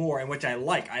seen before, and which I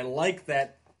like. I like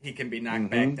that he can be knocked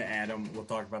back to Adam. We'll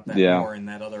talk about that more in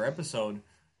that other episode.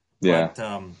 Yeah.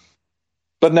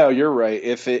 But no, you're right.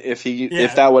 If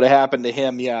that would have happened to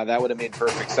him, that would have made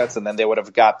perfect sense, and then they would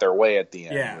have got their way at the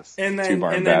end. Yeah, and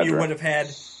then you would have had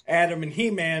Adam and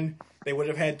He-Man. They would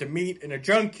have had to meet in a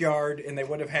junkyard, and they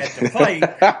would have had to fight.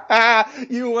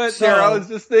 You went there. I was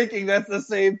just thinking that's the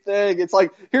same thing. It's like,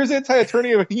 here's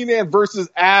Anti-Eternia He-Man versus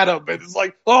Adam, and it's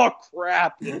like, oh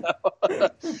crap.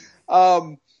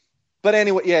 But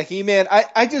anyway, He-Man.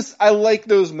 I like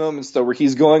those moments though, where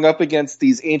he's going up against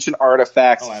these ancient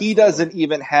artifacts. He doesn't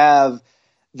even have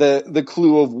the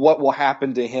clue of what will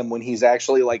happen to him when he's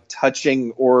actually like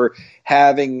touching or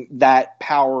having that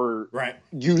power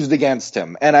used against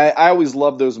him. And I always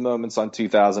love those moments on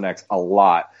 2000X a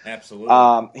lot.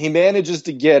 Absolutely. He manages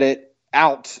to get it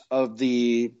out of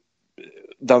the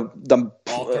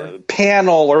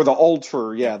panel or the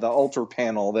altar. Yeah, the altar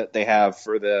panel that they have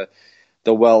for the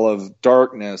Well of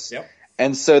Darkness. Yep.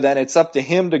 And so then it's up to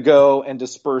him to go and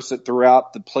disperse it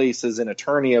throughout the places in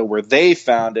Eternia where they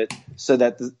found it so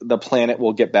that the planet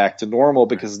will get back to normal.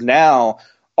 Because now,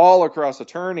 all across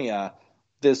Eternia,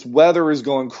 this weather is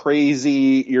going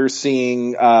crazy. You're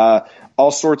seeing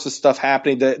all sorts of stuff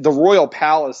happening. The Royal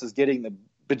Palace is getting the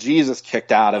bejesus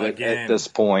kicked out of it at this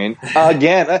point.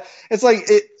 Again, it's like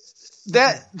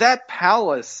that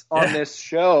palace on this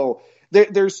show,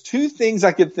 there's two things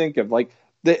I could think of. Like,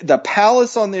 the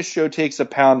palace on this show takes a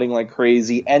pounding like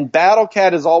crazy, and Battle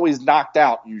Cat is always knocked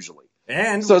out usually.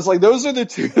 And so it's like those are the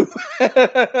two.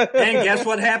 And guess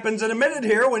what happens in a minute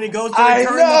here when he goes to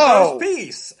return the first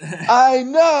piece? I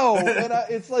know, and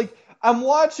it's like I'm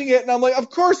watching it, and I'm like,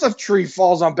 of course, a tree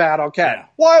falls on Battle Cat. Yeah.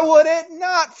 Why would it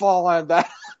not fall on that?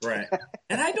 Right.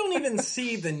 And I don't even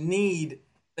see the need.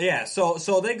 Yeah. So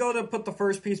they go to put the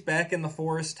first piece back in the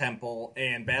Forest Temple,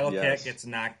 and Battle Cat gets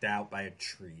knocked out by a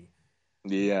tree.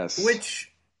 Yes.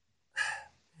 Which,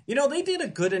 they did a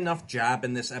good enough job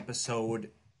in this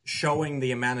episode showing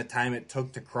the amount of time it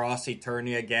took to cross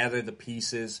Eternia, gather the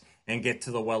pieces, and get to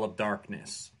the Well of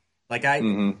Darkness. Like,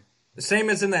 the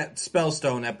same as in that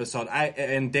Spellstone episode,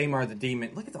 and Daimar the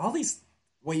Demon. Look at all these.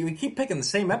 Well, we keep picking the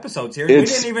same episodes here. We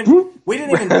didn't even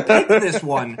pick this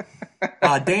one.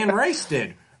 Dan Rice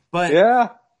did. But, yeah.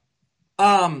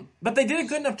 But they did a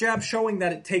good enough job showing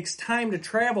that it takes time to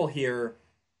travel here.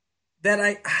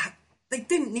 That they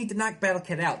didn't need to knock Battle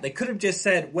Cat out. They could have just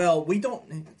said, well, we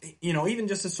don't, even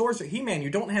just a Sorcerer, He-Man,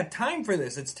 you don't have time for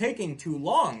this. It's taking too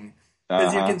long.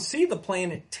 Because you can see the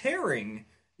planet tearing.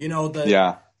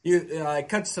 It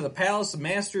cuts to the palace. The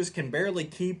Masters can barely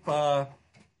keep the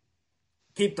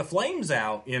flames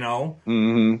out,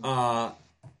 Mm-hmm.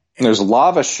 There's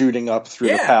lava shooting up through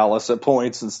the palace at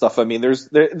points and stuff. I mean,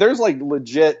 there's like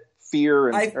legit fear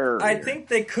and terror. I think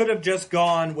they could have just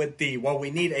gone with we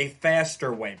need a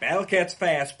faster way. Battle Cat's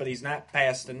fast, but he's not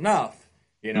fast enough.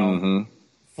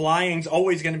 Flying's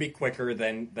always going to be quicker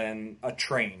than a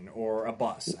train or a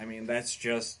bus. I mean, that's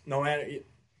just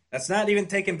that's not even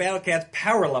taking Battle Cat's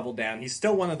power level down. He's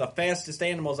still one of the fastest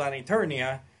animals on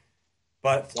Eternia.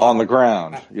 But on the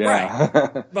ground, yeah.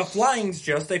 Right. But flying's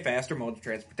just a faster mode of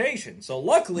transportation. So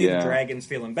luckily the dragon's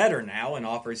feeling better now and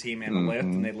offers He-Man a lift,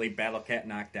 and they leave Battle Cat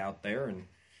knocked out there.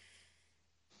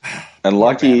 And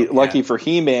lucky for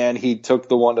He-Man, he took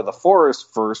the one to the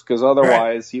forest first, because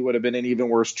otherwise he would have been in even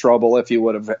worse trouble if he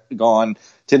would have gone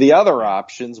to the other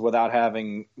options without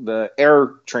having the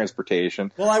air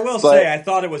transportation. Well, I will say, I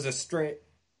thought it was a straight...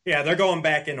 Yeah, they're going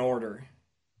back in order.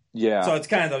 Yeah. So it's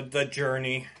kind of the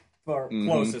journey...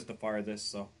 closest to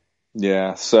farthest, so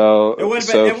yeah. So it would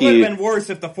have been worse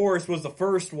if the forest was the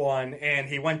first one and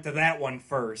he went to that one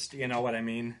first. You know what I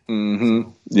mean?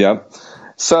 Mm-hmm. So. Yep.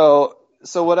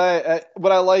 So what I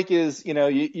like is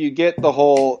you get the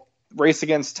whole race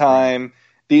against time.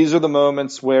 These are the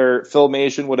moments where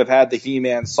Filmation would have had the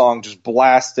He-Man song just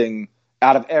blasting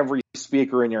out of every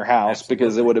speaker in your house. Absolutely.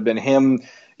 Because it would have been him,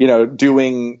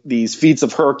 doing these feats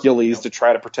of Hercules to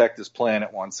try to protect this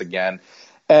planet once again.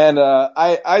 And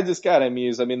I just got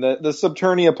amused. I mean, the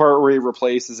Subternia part where he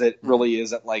replaces it really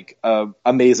isn't like an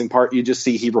amazing part. You just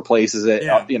see he replaces it.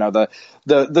 Yeah.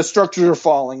 The structures are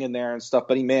falling in there and stuff,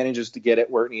 but he manages to get it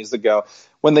where it needs to go.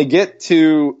 When they get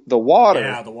to the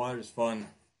water, the water's fun.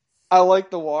 I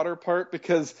like the water part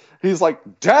because he's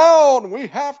like, down, we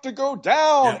have to go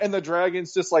down. Yeah. And the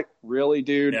dragon's just like, really,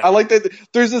 dude? Yeah. I like that.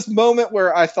 There's this moment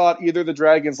where I thought either the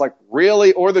dragon's like,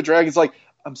 really? Or the dragon's like,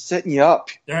 I'm setting you up.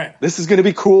 Right. This is going to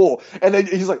be cool. And then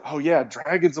he's like, oh yeah,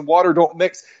 dragons and water don't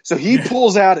mix. So he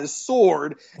pulls out his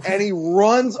sword and he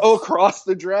runs across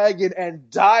the dragon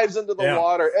and dives into the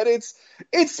water. And it's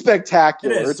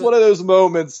spectacular. It's one of those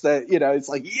moments that, it's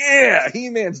like, yeah,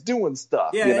 He-Man's doing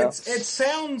stuff. Yeah,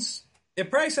 it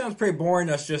probably sounds pretty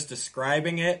boring us just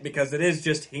describing it, because it is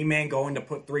just He-Man going to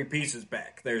put 3 pieces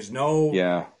back. There's no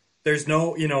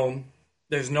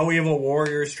evil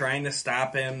warriors trying to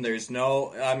stop him. He's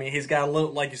got a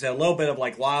little, like you said, a little bit of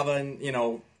like lava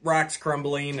and, rocks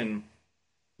crumbling and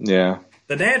the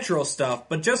natural stuff,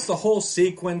 but just the whole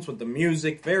sequence with the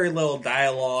music, very little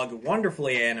dialogue,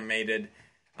 wonderfully animated.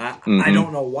 I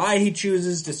don't know why he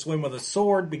chooses to swim with a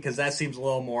sword, because that seems a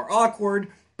little more awkward,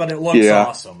 but it looks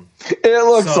awesome. It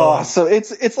looks awesome.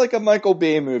 It's like a Michael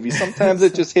Bay movie. Sometimes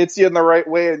it just hits you in the right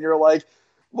way and you're like,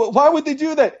 well, why would they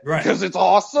do that? Right. Because it's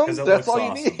awesome. That's all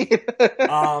you need.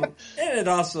 And it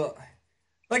also,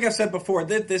 like I said before,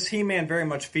 this He-Man very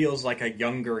much feels like a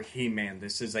younger He-Man.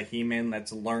 This is a He-Man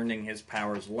that's learning his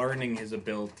powers, learning his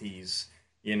abilities,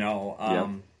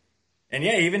 And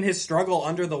even his struggle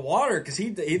under the water, because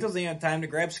he doesn't even have time to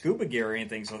grab scuba gear or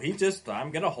anything, so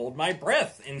I'm going to hold my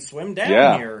breath and swim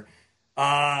down here.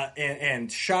 And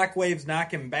shockwaves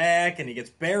knock him back, and he gets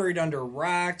buried under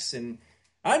rocks, and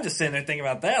I'm just sitting there thinking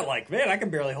about that, like, man, I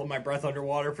can barely hold my breath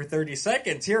underwater for 30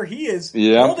 seconds. Here he is,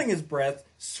 holding his breath,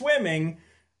 swimming,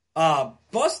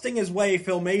 busting his way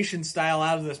Filmation style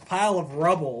out of this pile of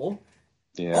rubble,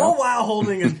 all while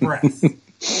holding his breath.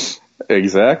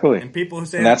 Exactly. And people who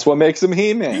say and that's what makes him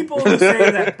He-Man. People who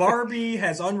say that Barbie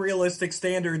has unrealistic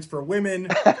standards for women,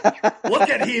 look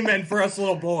at He-Man for us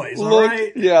little boys, all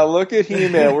right? Yeah, look at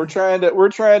He-Man. We're trying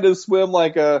to swim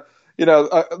like the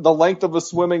length of a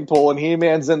swimming pool, and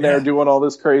He-Man's in there doing all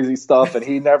this crazy stuff, and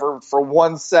he never for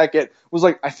 1 second was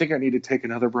like, I think I need to take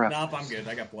another breath. Nope, I'm good.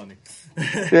 I got plenty.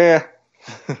 Yeah.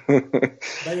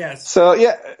 But yes. So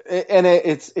and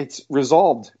it's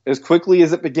resolved as quickly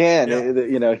as it began.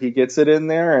 He gets it in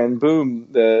there, and boom,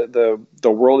 the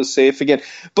world is safe again.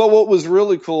 But what was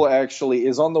really cool actually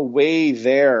is on the way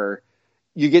there,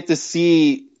 you get to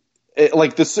see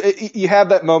like this. You have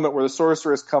that moment where the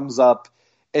sorceress comes up,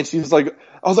 and she's like,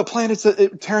 "Oh, the planet's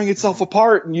tearing itself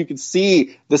apart," and you can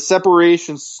see the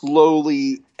separation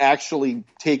slowly actually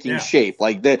taking shape.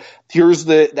 Like here's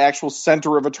the actual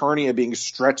center of Eternia being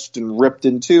stretched and ripped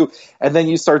in two, and then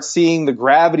you start seeing the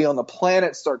gravity on the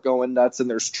planet start going nuts, and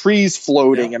there's trees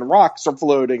floating and rocks are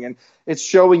floating, and it's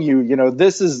showing you,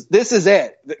 this is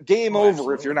it. Game over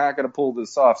absolutely. If you're not going to pull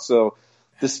this off. So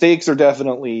the stakes are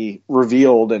definitely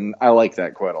revealed, and I like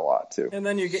that quite a lot too. And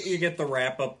then you get the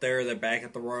wrap up there. They're back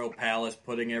at the Royal Palace,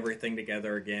 putting everything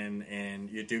together again, and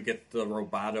you do get the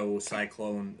Roboto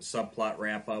Cyclone subplot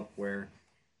wrap up where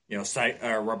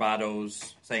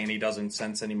Roboto's saying he doesn't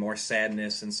sense any more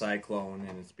sadness in Cyclone,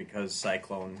 and it's because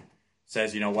Cyclone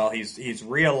says, he's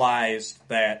realized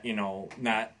that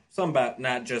not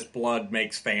just blood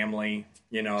makes family,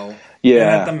 and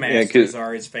that the Masters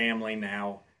are his family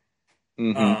now.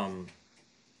 Mm-hmm.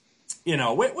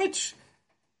 Which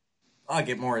I'll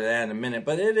get more to that in a minute,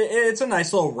 but it's a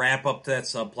nice little wrap up to that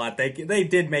subplot. They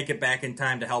did make it back in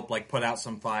time to help put out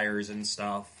some fires and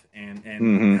stuff,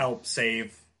 and help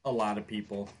save a lot of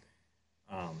people.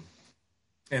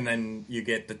 And then you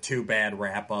get the too bad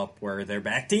wrap up where they're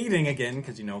back to eating again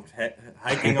because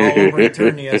hiking all over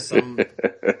Eternia,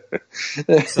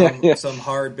 some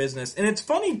hard business. And it's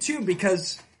funny too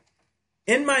because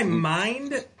in my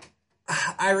mind,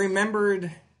 I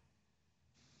remembered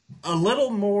a little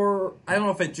more. I don't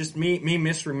know if it's just me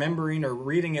misremembering or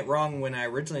reading it wrong when I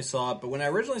originally saw it. But when I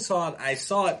originally saw it, I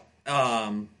saw it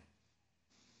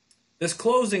this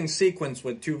closing sequence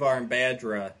with Tuvar and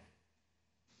Badra.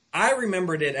 I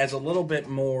remembered it as a little bit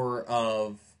more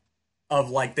of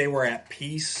they were at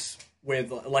peace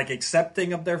with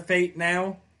accepting of their fate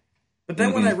now. But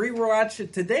then when I rewatched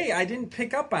it today, I didn't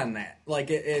pick up on that.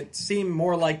 It seemed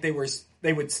more like they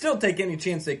would still take any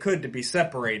chance they could to be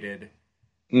separated.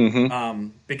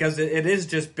 Because it is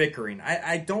just bickering.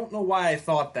 I don't know why I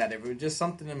thought that. If it was just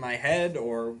something in my head,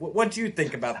 or what do you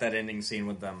think about that ending scene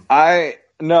with them? I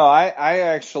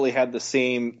actually had the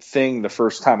same thing the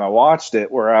first time I watched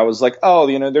it, where I was like, oh,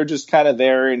 they're just kind of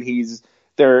there, and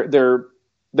they're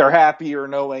happy or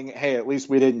knowing, hey, at least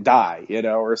we didn't die,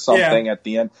 or something at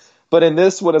the end. But in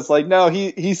this one, it's like, no,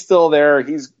 he's still there.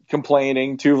 He's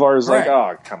complaining. Tuvar's like,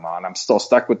 Right. oh, come on, I'm still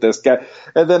stuck with this guy.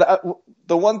 And then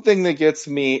the one thing that gets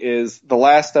me is the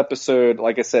last episode,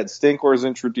 like I said, Stinkor's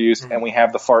introduced and we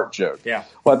have the fart joke. Yeah.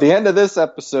 Well, at the end of this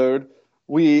episode,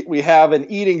 we have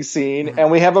an eating scene and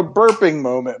we have a burping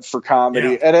moment for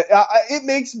comedy. Yeah. And it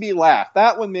makes me laugh.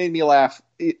 That one made me laugh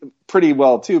pretty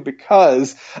well too,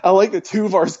 because I like the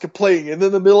Tuvar's complaining, and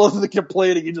in the middle of the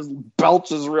complaining, he just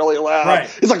belches really loud. Right.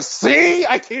 He's like, "See,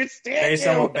 I can't stand Based you."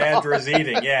 on what Badger's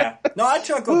eating, yeah. No, I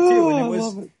chuckled too, and it I was.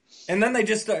 love it. And then they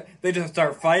just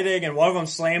start fighting, and one of them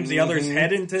slams the other's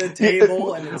head into the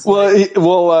table, and it's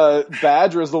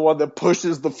Badger is the one that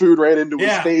pushes the food right into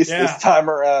his face this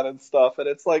time around and stuff, and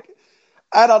it's like,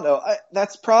 I don't know.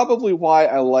 That's probably why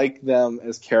I like them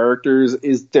as characters.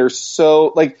 Is they're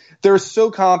so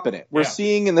competent. We're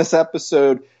seeing in this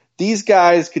episode, these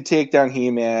guys could take down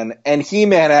He-Man, and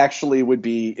He-Man actually would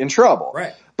be in trouble.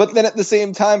 Right. But then at the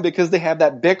same time, because they have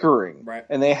that bickering, right,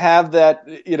 and they have that,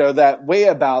 that way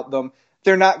about them,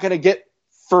 they're not going to get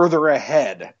further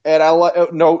ahead. And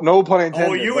no pun intended.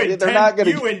 Oh, you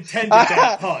intended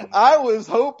that pun. I was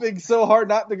hoping so hard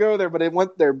not to go there, but it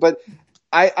went there. But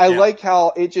I like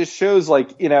how it just shows,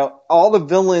 like, all the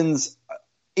villains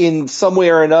in some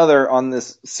way or another on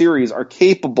this series are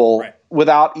capable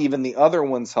without even the other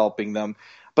ones helping them.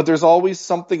 But there's always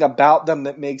something about them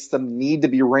that makes them need to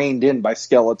be reined in by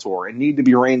Skeletor and need to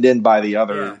be reined in by the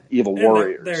other evil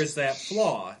warriors. There's that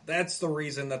flaw. That's the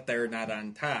reason that they're not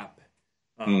on top.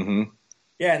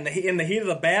 Yeah, in the heat of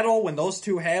the battle, when those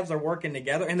two halves are working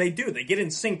together, and they get in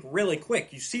sync really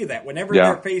quick. You see that whenever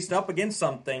they're faced up against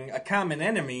something, a common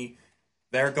enemy,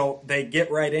 they get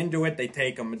right into it. They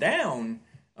take them down.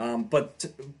 But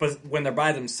when they're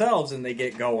by themselves and they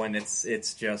get going,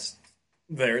 it's just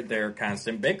they're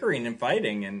constant bickering and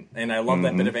fighting, and I love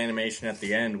that bit of animation at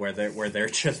the end where they're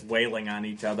just wailing on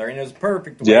each other, and it was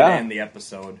perfect way to end the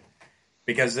episod.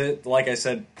 Because, like I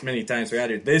said many times throughout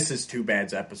here, this is Too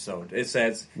Bad's episode. It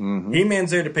says,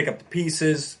 He-Man's there to pick up the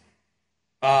pieces.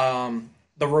 The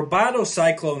Roboto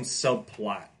Cyclone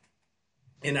subplot.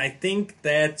 And I think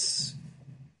that's...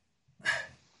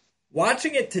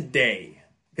 Watching it today,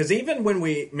 because even when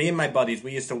me and my buddies,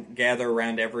 we used to gather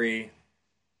around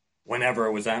whenever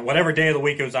it was on, whatever day of the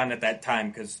week it was on at that time,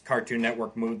 because Cartoon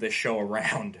Network moved this show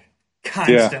around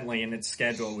constantly in its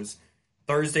schedule. It was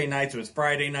Thursday nights, it was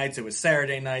Friday nights, it was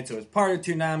Saturday nights, it was part of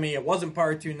Toonami, it wasn't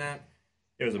part of Toonami.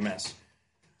 It was a mess.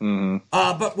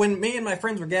 But when me and my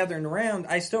friends were gathering around,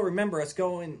 I still remember us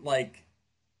going, like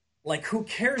who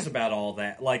cares about all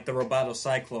that? Like the Roboto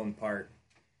Cyclone part.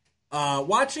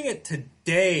 Watching it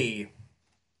today,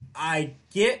 I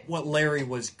get what Larry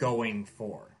was going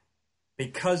for.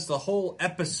 Because the whole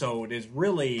episode is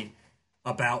really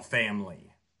about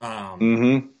family.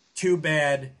 Too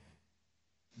Bad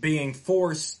being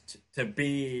forced to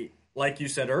be, like you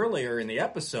said earlier in the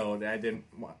episode, I didn't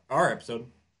want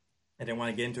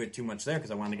to get into it too much there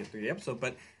because I wanted to get through the episode,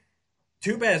 but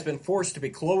Too Bad has been forced to be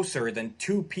closer than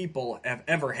two people have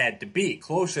ever had to be.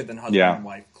 Closer than husband and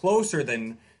wife. Closer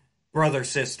than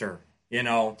brother-sister,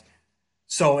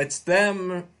 So it's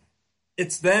them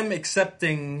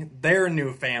accepting their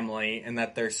new family and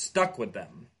that they're stuck with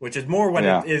them, which is more what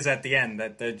it is at the end,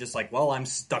 that they're just like, well, I'm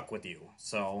stuck with you.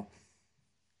 So,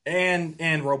 and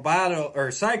Roboto or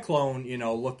Cyclone,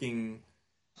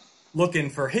 looking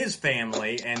for his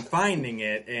family and finding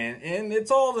it, and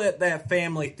it's all that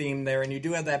family theme there, and you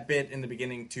do have that bit in the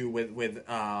beginning too with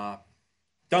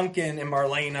Duncan and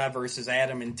Marlena versus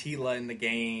Adam and Tila in the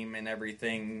game and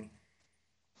everything.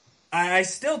 I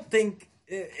still think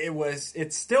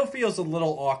it still feels a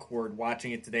little awkward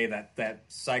watching it today, that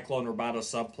Cyclone Roboto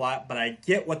subplot, but I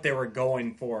get what they were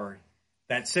going for.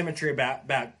 That symmetry about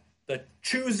the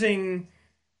choosing,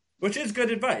 which is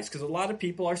good advice, because a lot of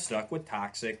people are stuck with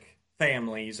toxic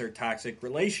families or toxic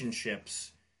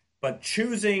relationships, but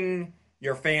choosing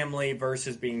your family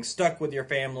versus being stuck with your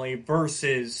family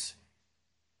versus,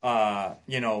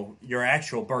 your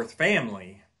actual birth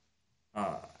family,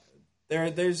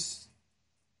 there's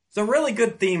a really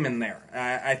good theme in there.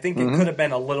 I think it could have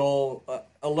been a little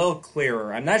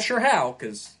clearer. I'm not sure how,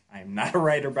 because I'm not a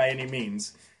writer by any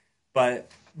means, but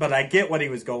I get what he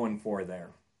was going for there.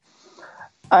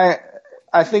 I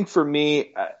think for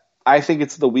me, I think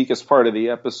it's the weakest part of the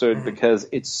episode because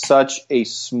it's such a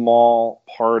small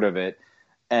part of it,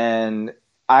 and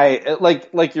I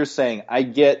like you're saying, I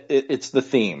get it, it's the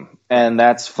theme, and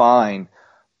that's fine,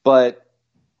 but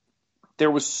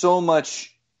there was so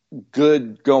much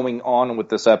good going on with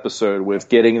this episode, with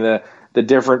getting the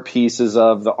different pieces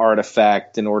of the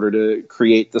artifact in order to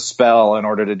create the spell, in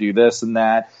order to do this and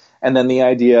that. And then the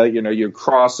idea, you're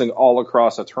crossing all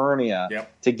across Eternia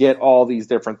to get all these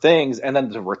different things, and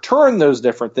then to return those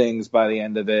different things by the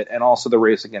end of it, and also the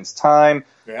race against time.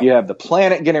 Yep. You have the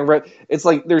planet getting rid. It's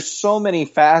like there's so many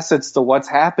facets to what's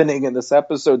happening in this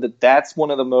episode that's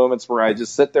one of the moments where I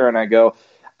just sit there and I go,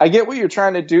 I get what you're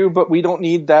trying to do, but we don't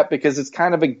need that because it's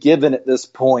kind of a given at this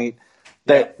point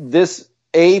that this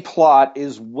A plot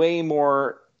is way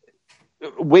more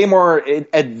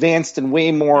advanced and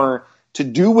way more to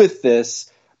do with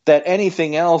this, that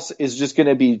anything else is just going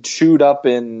to be chewed up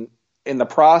in the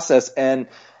process. And,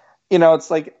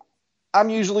 it's like, I'm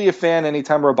usually a fan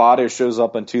anytime Roboto shows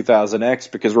up in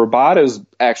 2000X because Roboto's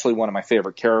actually one of my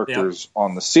favorite characters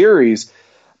on the series.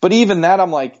 But even that,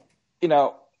 I'm like,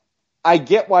 I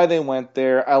get why they went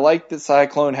there. I like that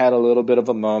Cyclone had a little bit of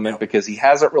a moment because he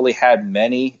hasn't really had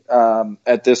many.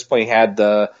 At this point, he had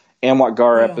the Anwar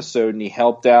Gar episode, and he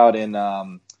helped out in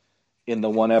the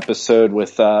one episode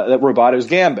with Roboto's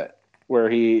Gambit, where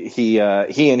he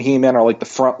and He-Man are like the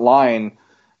front line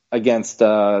against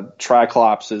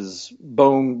Triclops'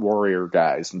 Bone Warrior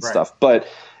guys and stuff. But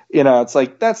it's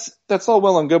like that's all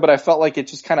well and good, but I felt like it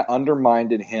just kind of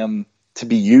undermined him to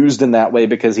be used in that way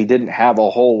because he didn't have a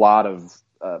whole lot of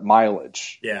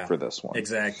mileage for this one.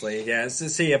 Exactly. Yeah. So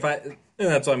see,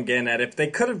 that's what I'm getting at. If they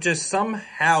could have just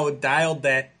somehow dialed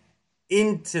that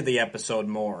into the episode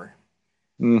more,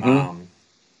 maybe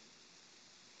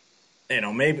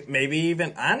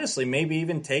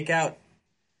even take out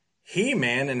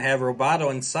He-Man and have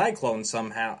Roboto and Cyclone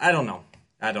somehow. I don't know.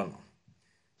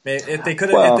 If they could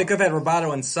have had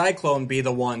Roboto and Cyclone be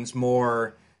the ones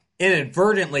more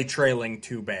inadvertently trailing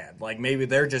Too Bad. Like maybe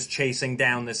they're just chasing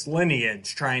down this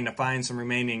lineage, trying to find some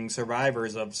remaining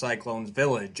survivors of Cyclone's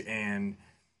village, and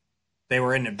they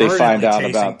were inadvertently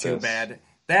chasing Too Bad.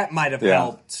 That might have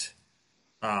helped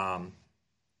a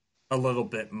little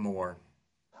bit more.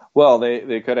 Well,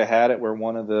 they could have had it where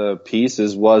one of the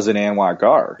pieces was an Anwar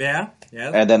Gar. Yeah.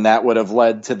 And then that would have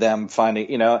led to them finding,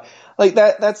 like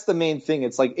that's the main thing.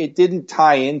 It's like it didn't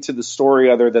tie into the story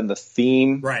other than the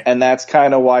theme. Right. And that's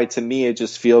kind of why, to me, it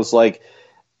just feels like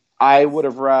I would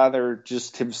have rather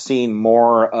just have seen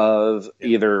more of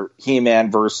either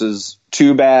He-Man versus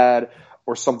Too Bad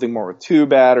or something more with Too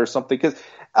Bad or something. Because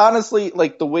honestly,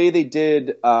 like the way they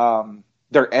did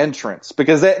their entrance,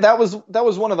 because that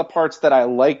was one of the parts that I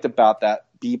liked about that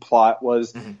B plot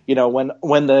was,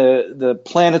 when the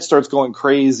planet starts going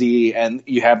crazy and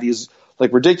you have these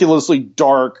like ridiculously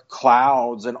dark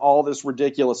clouds and all this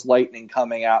ridiculous lightning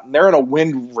coming out, and they're in a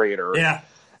Wind Raider. Yeah.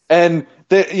 And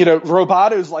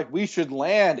Roboto's like, we should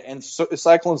land, and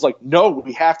Cyclone's like, no,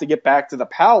 we have to get back to the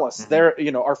palace. They're,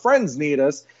 our friends need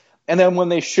us. And then when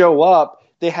they show up,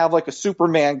 they have like a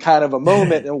Superman kind of a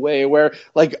moment in a way where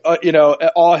like,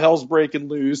 all hell's breaking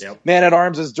loose. Yep.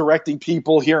 Man-at-Arms is directing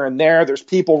people here and there. There's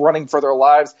people running for their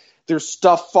lives. There's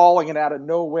stuff falling, and out of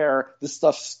nowhere, the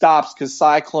stuff stops because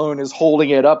Cyclone is holding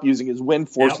it up using his wind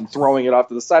force and throwing it off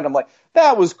to the side. I'm like,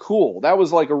 that was cool. That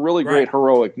was like a really great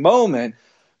heroic moment.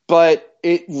 But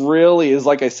it really is,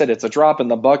 like I said, it's a drop in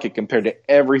the bucket compared to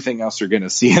everything else you're going to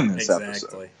see in this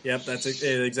episode. Yep,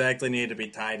 it exactly needed to be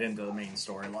tied into the main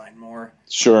storyline more.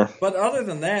 Sure. But other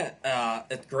than that,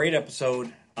 it's a great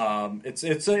episode. It's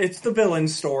the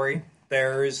villain's story.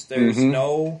 There's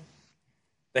no...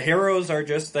 The heroes are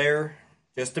just there,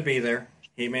 just to be there.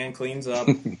 He-Man cleans up.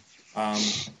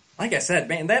 Like I said,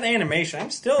 man, that animation,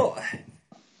 I'm still...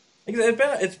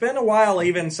 It's been a while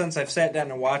even since I've sat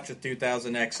down and watched a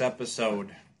 2000X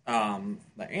episode. The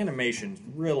animation's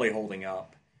really holding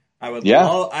up. I would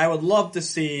love to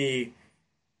see,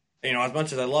 as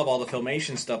much as I love all the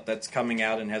Filmation stuff that's coming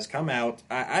out and has come out,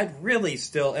 I'd really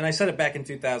still, and I said it back in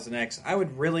 2000X, I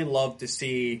would really love to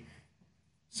see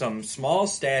some small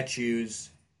statues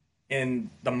in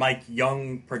the Mike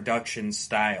Young production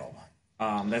style.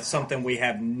 That's something we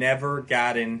have never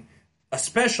gotten.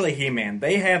 Especially He-Man.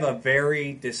 They have a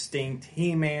very distinct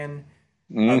He-Man,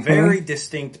 a very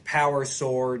distinct Power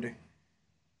Sword.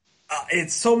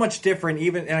 It's so much different,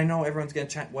 and I know everyone's going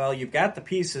to chat, well, you've got the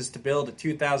pieces to build a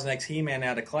 2000X He-Man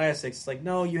out of classics. It's like,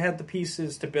 no, you have the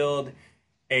pieces to build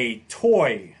a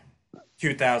toy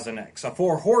 2000X, a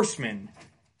Four Horsemen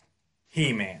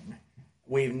He-Man.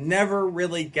 We've never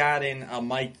really gotten a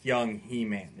Mike Young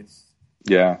He-Man.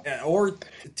 Or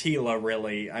Tila,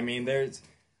 really. I mean,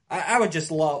 I would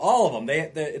just love all of them.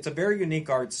 It's a very unique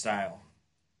art style.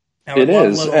 I would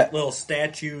love little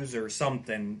statues or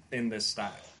something in this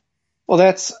style. Well,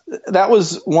 that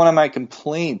was one of my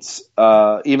complaints,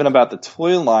 even about the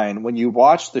toy line. When you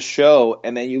watch the show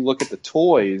and then you look at the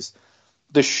toys,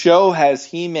 the show has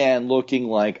He-Man looking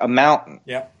like a mountain.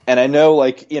 Yep. And I know,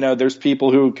 like, there's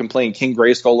people who complain King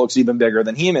Grayskull looks even bigger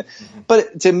than He-Man.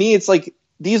 But to me, it's like,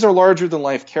 these are larger than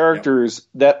life characters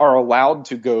that are allowed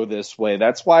to go this way.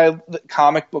 That's why the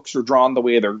comic books are drawn the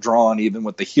way they're drawn, even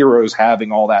with the heroes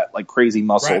having all that like crazy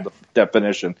muscle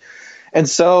definition. And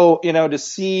so, to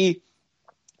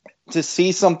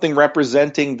see something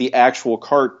representing the actual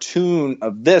cartoon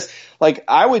of this, like,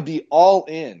 I would be all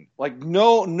in. Like,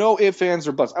 no ifs, ands,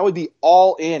 or buts. I would be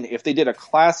all in if they did a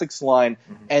classics line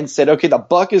and said, okay, the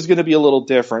Buck is going to be a little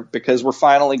different because we're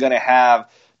finally going to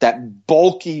have that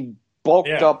bulked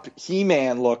up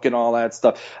He-Man look and all that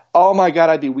stuff. Oh my God,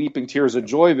 I'd be weeping tears of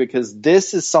joy because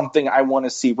this is something I want to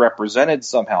see represented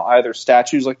somehow. Either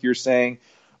statues, like you're saying,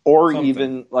 or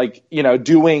even like,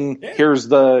 doing, here's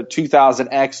the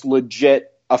 2000X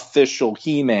legit official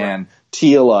He-Man,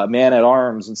 Teela,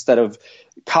 Man-at-Arms, instead of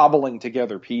cobbling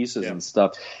together pieces and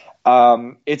stuff.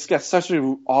 It's got such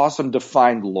an awesome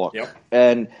defined look.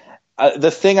 And the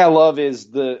thing I love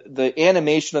is the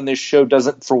animation on this show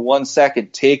doesn't for 1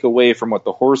 second take away from what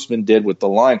the Horsemen did with the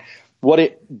line. What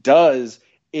it does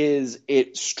is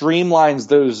it streamlines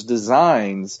those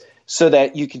designs so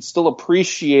that you can still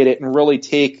appreciate it and really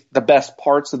take the best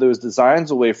parts of those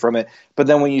designs away from it. But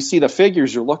then when you see the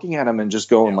figures, you're looking at them and just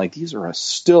going like, these are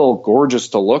still gorgeous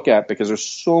to look at because there's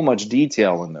so much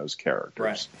detail in those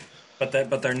characters. Right.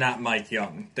 But they're not Mike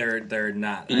Young. They're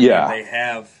not. I mean, they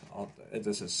have.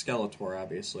 This is Skeletor,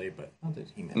 obviously, but not that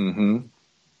He-Man.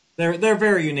 They're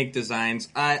very unique designs.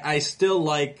 I still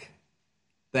like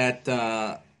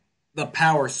that. The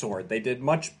Power Sword. They did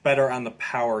much better on the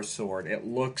Power Sword. It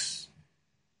looks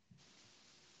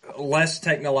less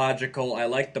technological. I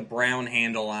like the brown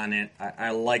handle on it.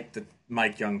 I like the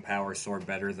Mike Young Power Sword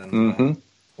better than the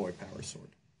toy Power Sword.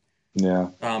 Yeah.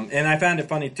 And I found it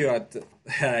funny, too.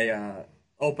 I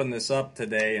opened this up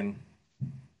today, and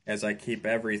as I keep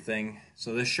everything.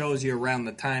 So this shows you around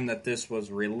the time that this was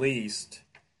released.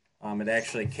 It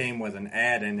actually came with an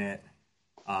ad in it.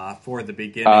 For the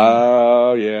beginning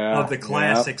of the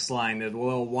classics line, a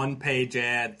little one-page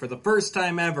ad for the first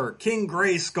time ever, King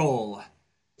Grayskull.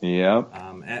 Yep.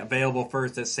 Available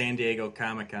first at San Diego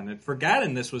Comic-Con. I'd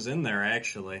forgotten this was in there,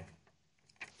 actually.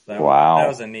 That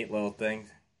was a neat little thing.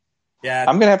 Yeah,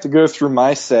 I'm going to have to go through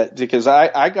my set because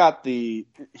I got the...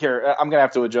 Here, I'm going to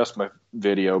have to adjust my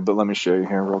video, but let me show you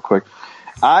here real quick.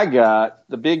 I got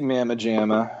the Big Mamma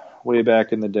Jamma way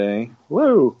back in the day.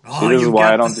 Woo! Oh, you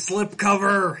got the slip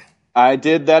cover. I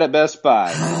did that at Best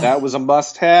Buy. That was a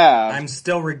must-have. I'm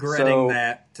still regretting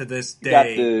that to this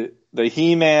day. You got the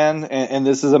He-Man, and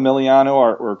this is Emiliano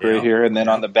artwork right here. And then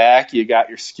on the back, you got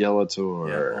your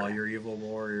Skeletor. All your evil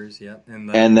warriors. Yep.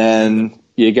 And then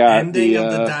you got ending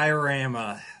of the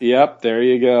diorama. Yep, there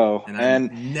you go. And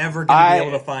I'm never going to be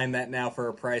able to find that now for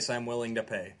a price I'm willing to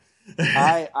pay.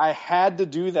 I had to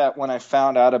do that when I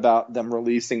found out about them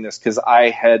releasing this because I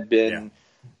had been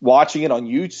watching it on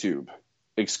YouTube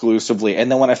exclusively.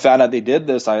 And then when I found out they did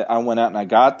this, I went out and I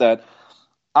got that.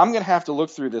 I'm going to have to look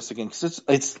through this again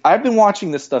because I've been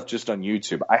watching this stuff just on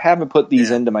YouTube. I haven't put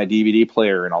these into my DVD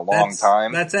player in a long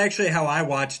time. That's actually how I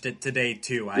watched it today,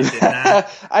 too. I did not.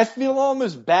 I feel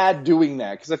almost bad doing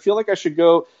that because I feel like I should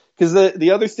go – because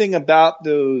the other thing about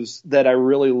those that I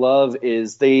really love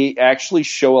is they actually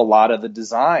show a lot of the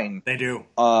design. They do.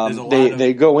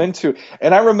 They go into –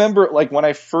 and I remember like when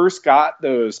I first got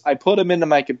those, I put them into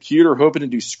my computer hoping to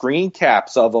do screen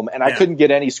caps of them, and I couldn't get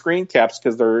any screen caps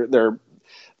because they're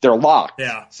locked.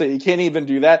 Yeah. So you can't even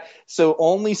do that. So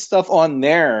only stuff on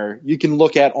there you can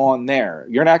look at on there.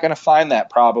 You're not going to find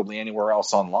that probably anywhere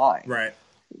else online. Right.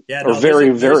 Yeah, or very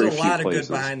there's a few lot places. of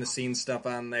good behind the scenes stuff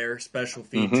on there, special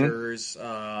features,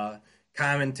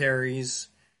 commentaries.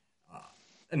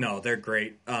 No, they're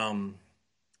great. And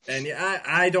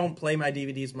I don't play my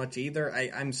DVDs much either.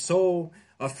 I'm so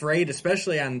afraid,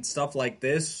 especially on stuff like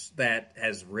this that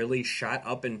has really shot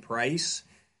up in price,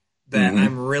 that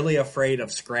I'm really afraid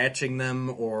of scratching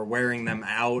them or wearing them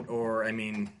out. Or I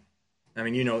mean,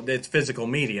 it's physical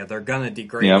media; they're gonna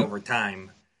degrade over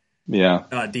time. Yeah,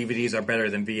 DVDs are better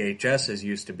than VHSs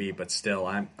used to be, but still,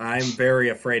 I'm very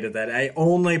afraid of that. I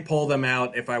only pull them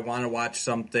out if I want to watch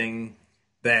something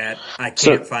that I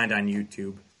can't find on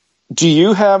YouTube. Do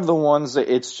you have the ones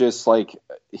that it's just like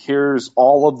here's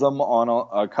all of them on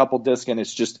a couple discs and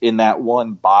it's just in that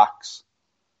one box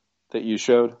that you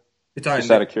showed?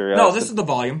 Just out of curiosity. No, this is the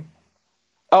volume.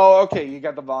 Oh, okay. You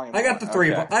got the volume. I got the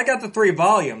three. Okay. I got the 3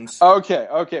 volumes.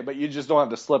 Okay, but you just don't have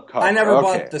the slip cover. I never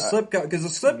bought the slip cover because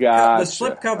the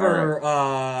slip cover.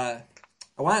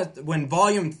 Right. When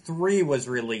Volume 3 was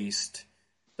released,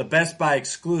 the Best Buy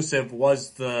exclusive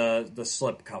was the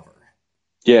slip cover.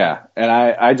 Yeah, and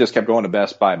I just kept going to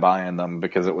Best Buy buying them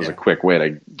because it was a quick way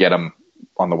to get them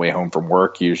on the way home from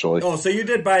work usually. Oh, so you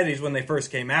did buy these when they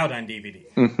first came out on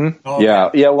DVD? Mm-hmm. Oh,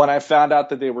 okay. Yeah. When I found out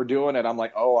that they were doing it, I'm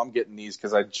like, oh, I'm getting these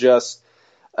because I just.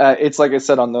 It's like I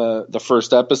said on the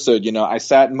first episode. I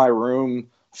sat in my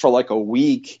room for like a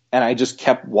week and I just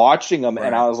kept watching them,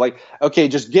 and I was like, okay,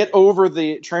 just get over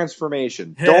the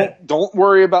transformation. Don't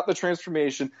worry about the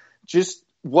transformation. Just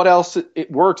what else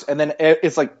it works, and then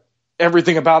it's like.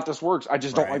 Everything about this works. I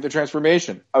just don't like the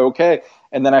transformation. Okay.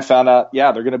 And then I found out,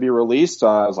 they're going to be released. So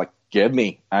I was like, give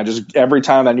me. Every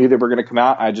time I knew they were going to come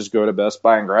out, I just go to Best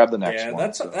Buy and grab the next one.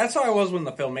 That's how I was when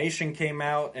the Filmation came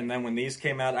out. And then when these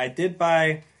came out, I did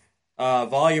buy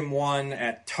Volume 1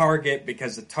 at Target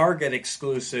because the Target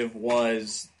exclusive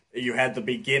was you had the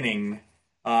beginning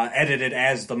edited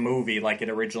as the movie like it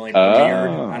originally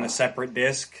premiered on a separate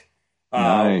disc.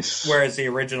 Nice. Whereas the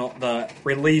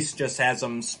release just has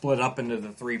them split up into the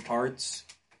 3 parts.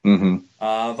 Mm-hmm.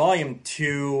 Volume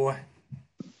 2,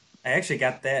 I actually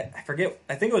got that.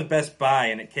 I think it was Best Buy,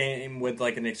 and it came with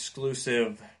like an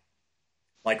exclusive,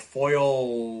 like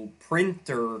foil print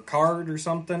or card or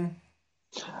something.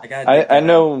 I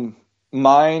know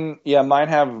mine. Yeah, mine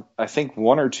have I think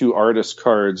 1 or 2 artist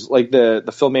cards. Like the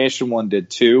Filmation one did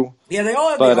too. Yeah, they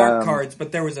all have the art cards,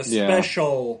 but there was a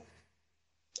special.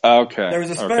 Okay. There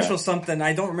was a special something.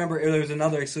 I don't remember. There was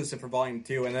another exclusive for Volume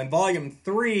 2. And then Volume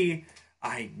 3,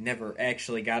 I never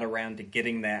actually got around to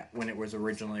getting that when it was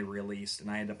originally released. And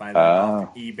I had to buy that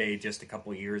off eBay just a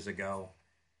couple years ago.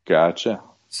 Gotcha.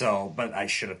 So, but I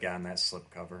should have gotten that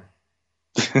slipcover.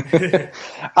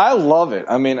 I love it.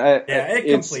 I mean, it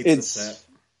completes the set.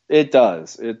 It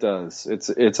does.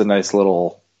 It's a nice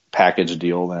little package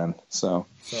deal then. So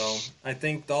I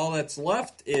think all that's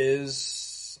left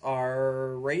is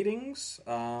our ratings.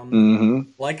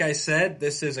 Like I said,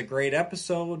 this is a great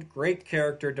episode. Great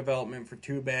character development for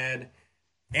Too Bad.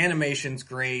 Animation's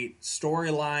great.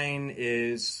 Storyline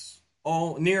is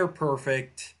near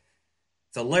perfect.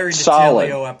 It's a Larry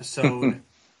DiCelio episode.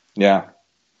 Yeah.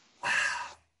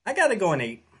 I gotta go an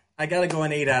 8. I gotta go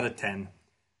an 8 out of 10.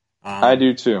 I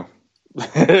do too.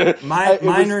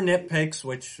 Minor nitpicks,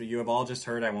 which you have all just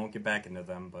heard. I won't get back into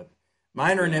them, but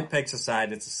minor nitpicks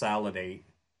aside, it's a solid 8.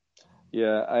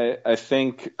 Yeah, I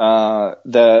think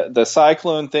the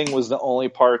Cyclone thing was the only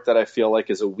part that I feel like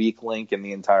is a weak link in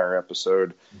the entire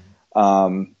episode.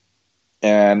 And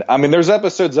I mean, there's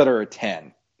episodes that are a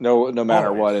 10, no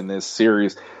matter what in this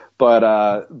series.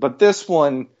 But this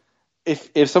one,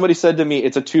 if somebody said to me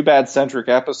it's a Too Bad centric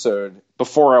episode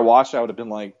before I watched it, I would have been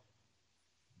like,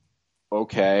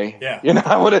 okay,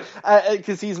 I would have,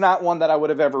 because he's not one that I would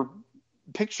have ever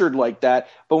pictured like that.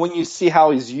 But when you see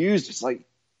how he's used, it's like.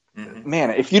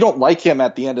 Man, if you don't like him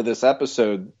at the end of this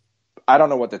episode, I don't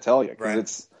know what to tell you.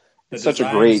 Because it's such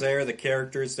a great. The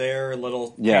character's there. A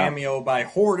little cameo by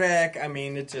Hordak. I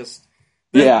mean, it just.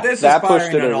 This is that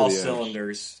firing on all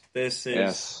cylinders. This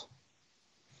is.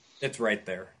 It's right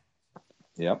there.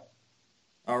 Yep.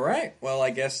 All right. Well,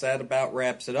 I guess that about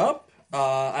wraps it up.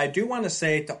 I do want to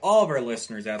say to all of our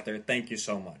listeners out there, thank you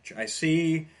so much. I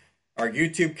see our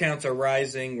YouTube counts are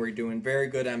rising. We're doing very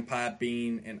good on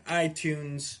Podbean and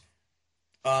iTunes.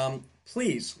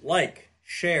 Please like,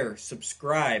 share,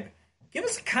 subscribe. Give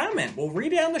us a comment. We'll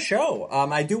read it on the show. I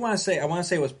want to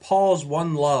say it was Paul's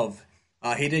One Love.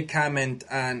 He did comment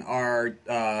on our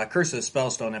Curse of the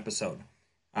Spellstone episode.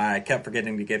 I kept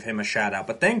forgetting to give him a shout out,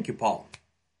 but thank you, Paul.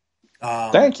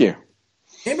 Thank you.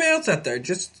 Anybody else out there?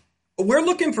 We're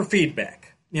looking for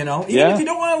feedback. Even if you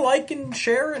don't want to like and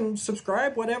share and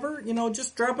subscribe, whatever,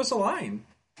 just drop us a line.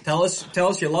 Tell us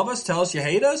you love us. Tell us you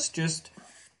hate us. Just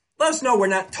let us know we're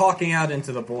not talking out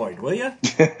into the void, will you?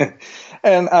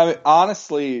 And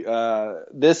honestly,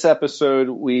 this episode,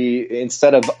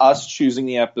 instead of us choosing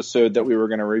the episode that we were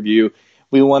going to review,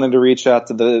 we wanted to reach out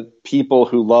to the people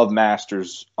who love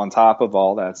Masters on top of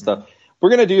all that stuff. Mm-hmm. We're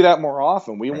going to do that more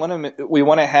often. We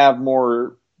want to have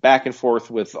more back and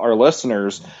forth with our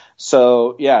listeners.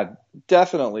 So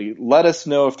definitely let us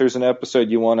know if there's an episode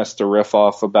you want us to riff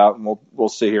off about, and we'll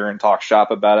sit here and talk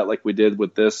shop about it like we did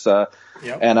with this.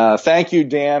 And thank you,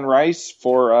 Dan Rice,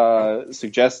 for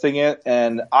suggesting it.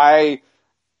 And I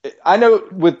know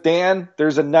with Dan,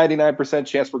 there's a 99%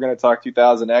 chance we're going to talk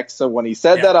 2000X. So when he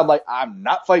said that, I'm like, I'm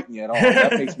not fighting you at all.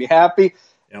 That makes me happy.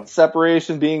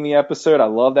 Separation being the episode. I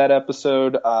love that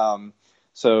episode.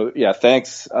 So,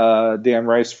 thanks, Dan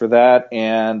Rice, for that,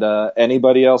 and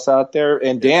anybody else out there.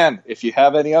 And, Dan, if you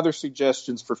have any other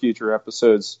suggestions for future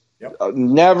episodes,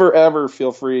 never, ever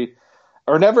feel free,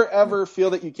 or never, ever feel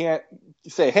that you can't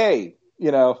say, hey,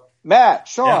 Matt,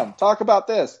 Sean, Yeah. talk about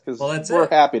this, because we're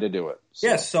happy to do it. So.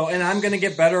 Yes, so, and I'm going to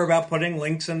get better about putting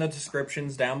links in the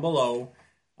descriptions down below.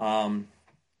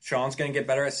 Sean's going to get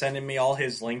better at sending me all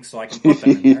his links so I can put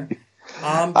them in there.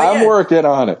 I'm working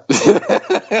on it.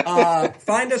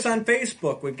 Find us on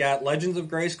Facebook. We've got Legends of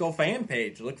Grayskull fan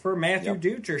page. Look for Matthew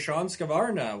Ducher, Sean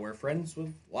Scavarna. We're friends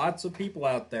with lots of people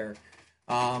out there.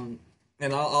 And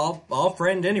I'll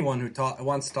friend anyone who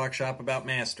wants to talk shop about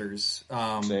Masters.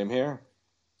 Same here.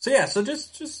 So yeah, so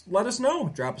just let us know.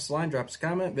 Drop us a line, drop us a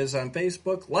comment, visit on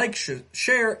Facebook, like,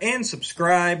 share, and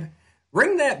subscribe.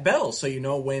 Ring that bell so you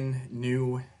know when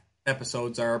new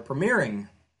episodes are premiering.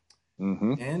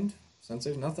 Mm-hmm. And since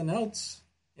there's nothing else,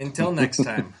 until next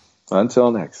time.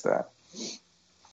 Until next time.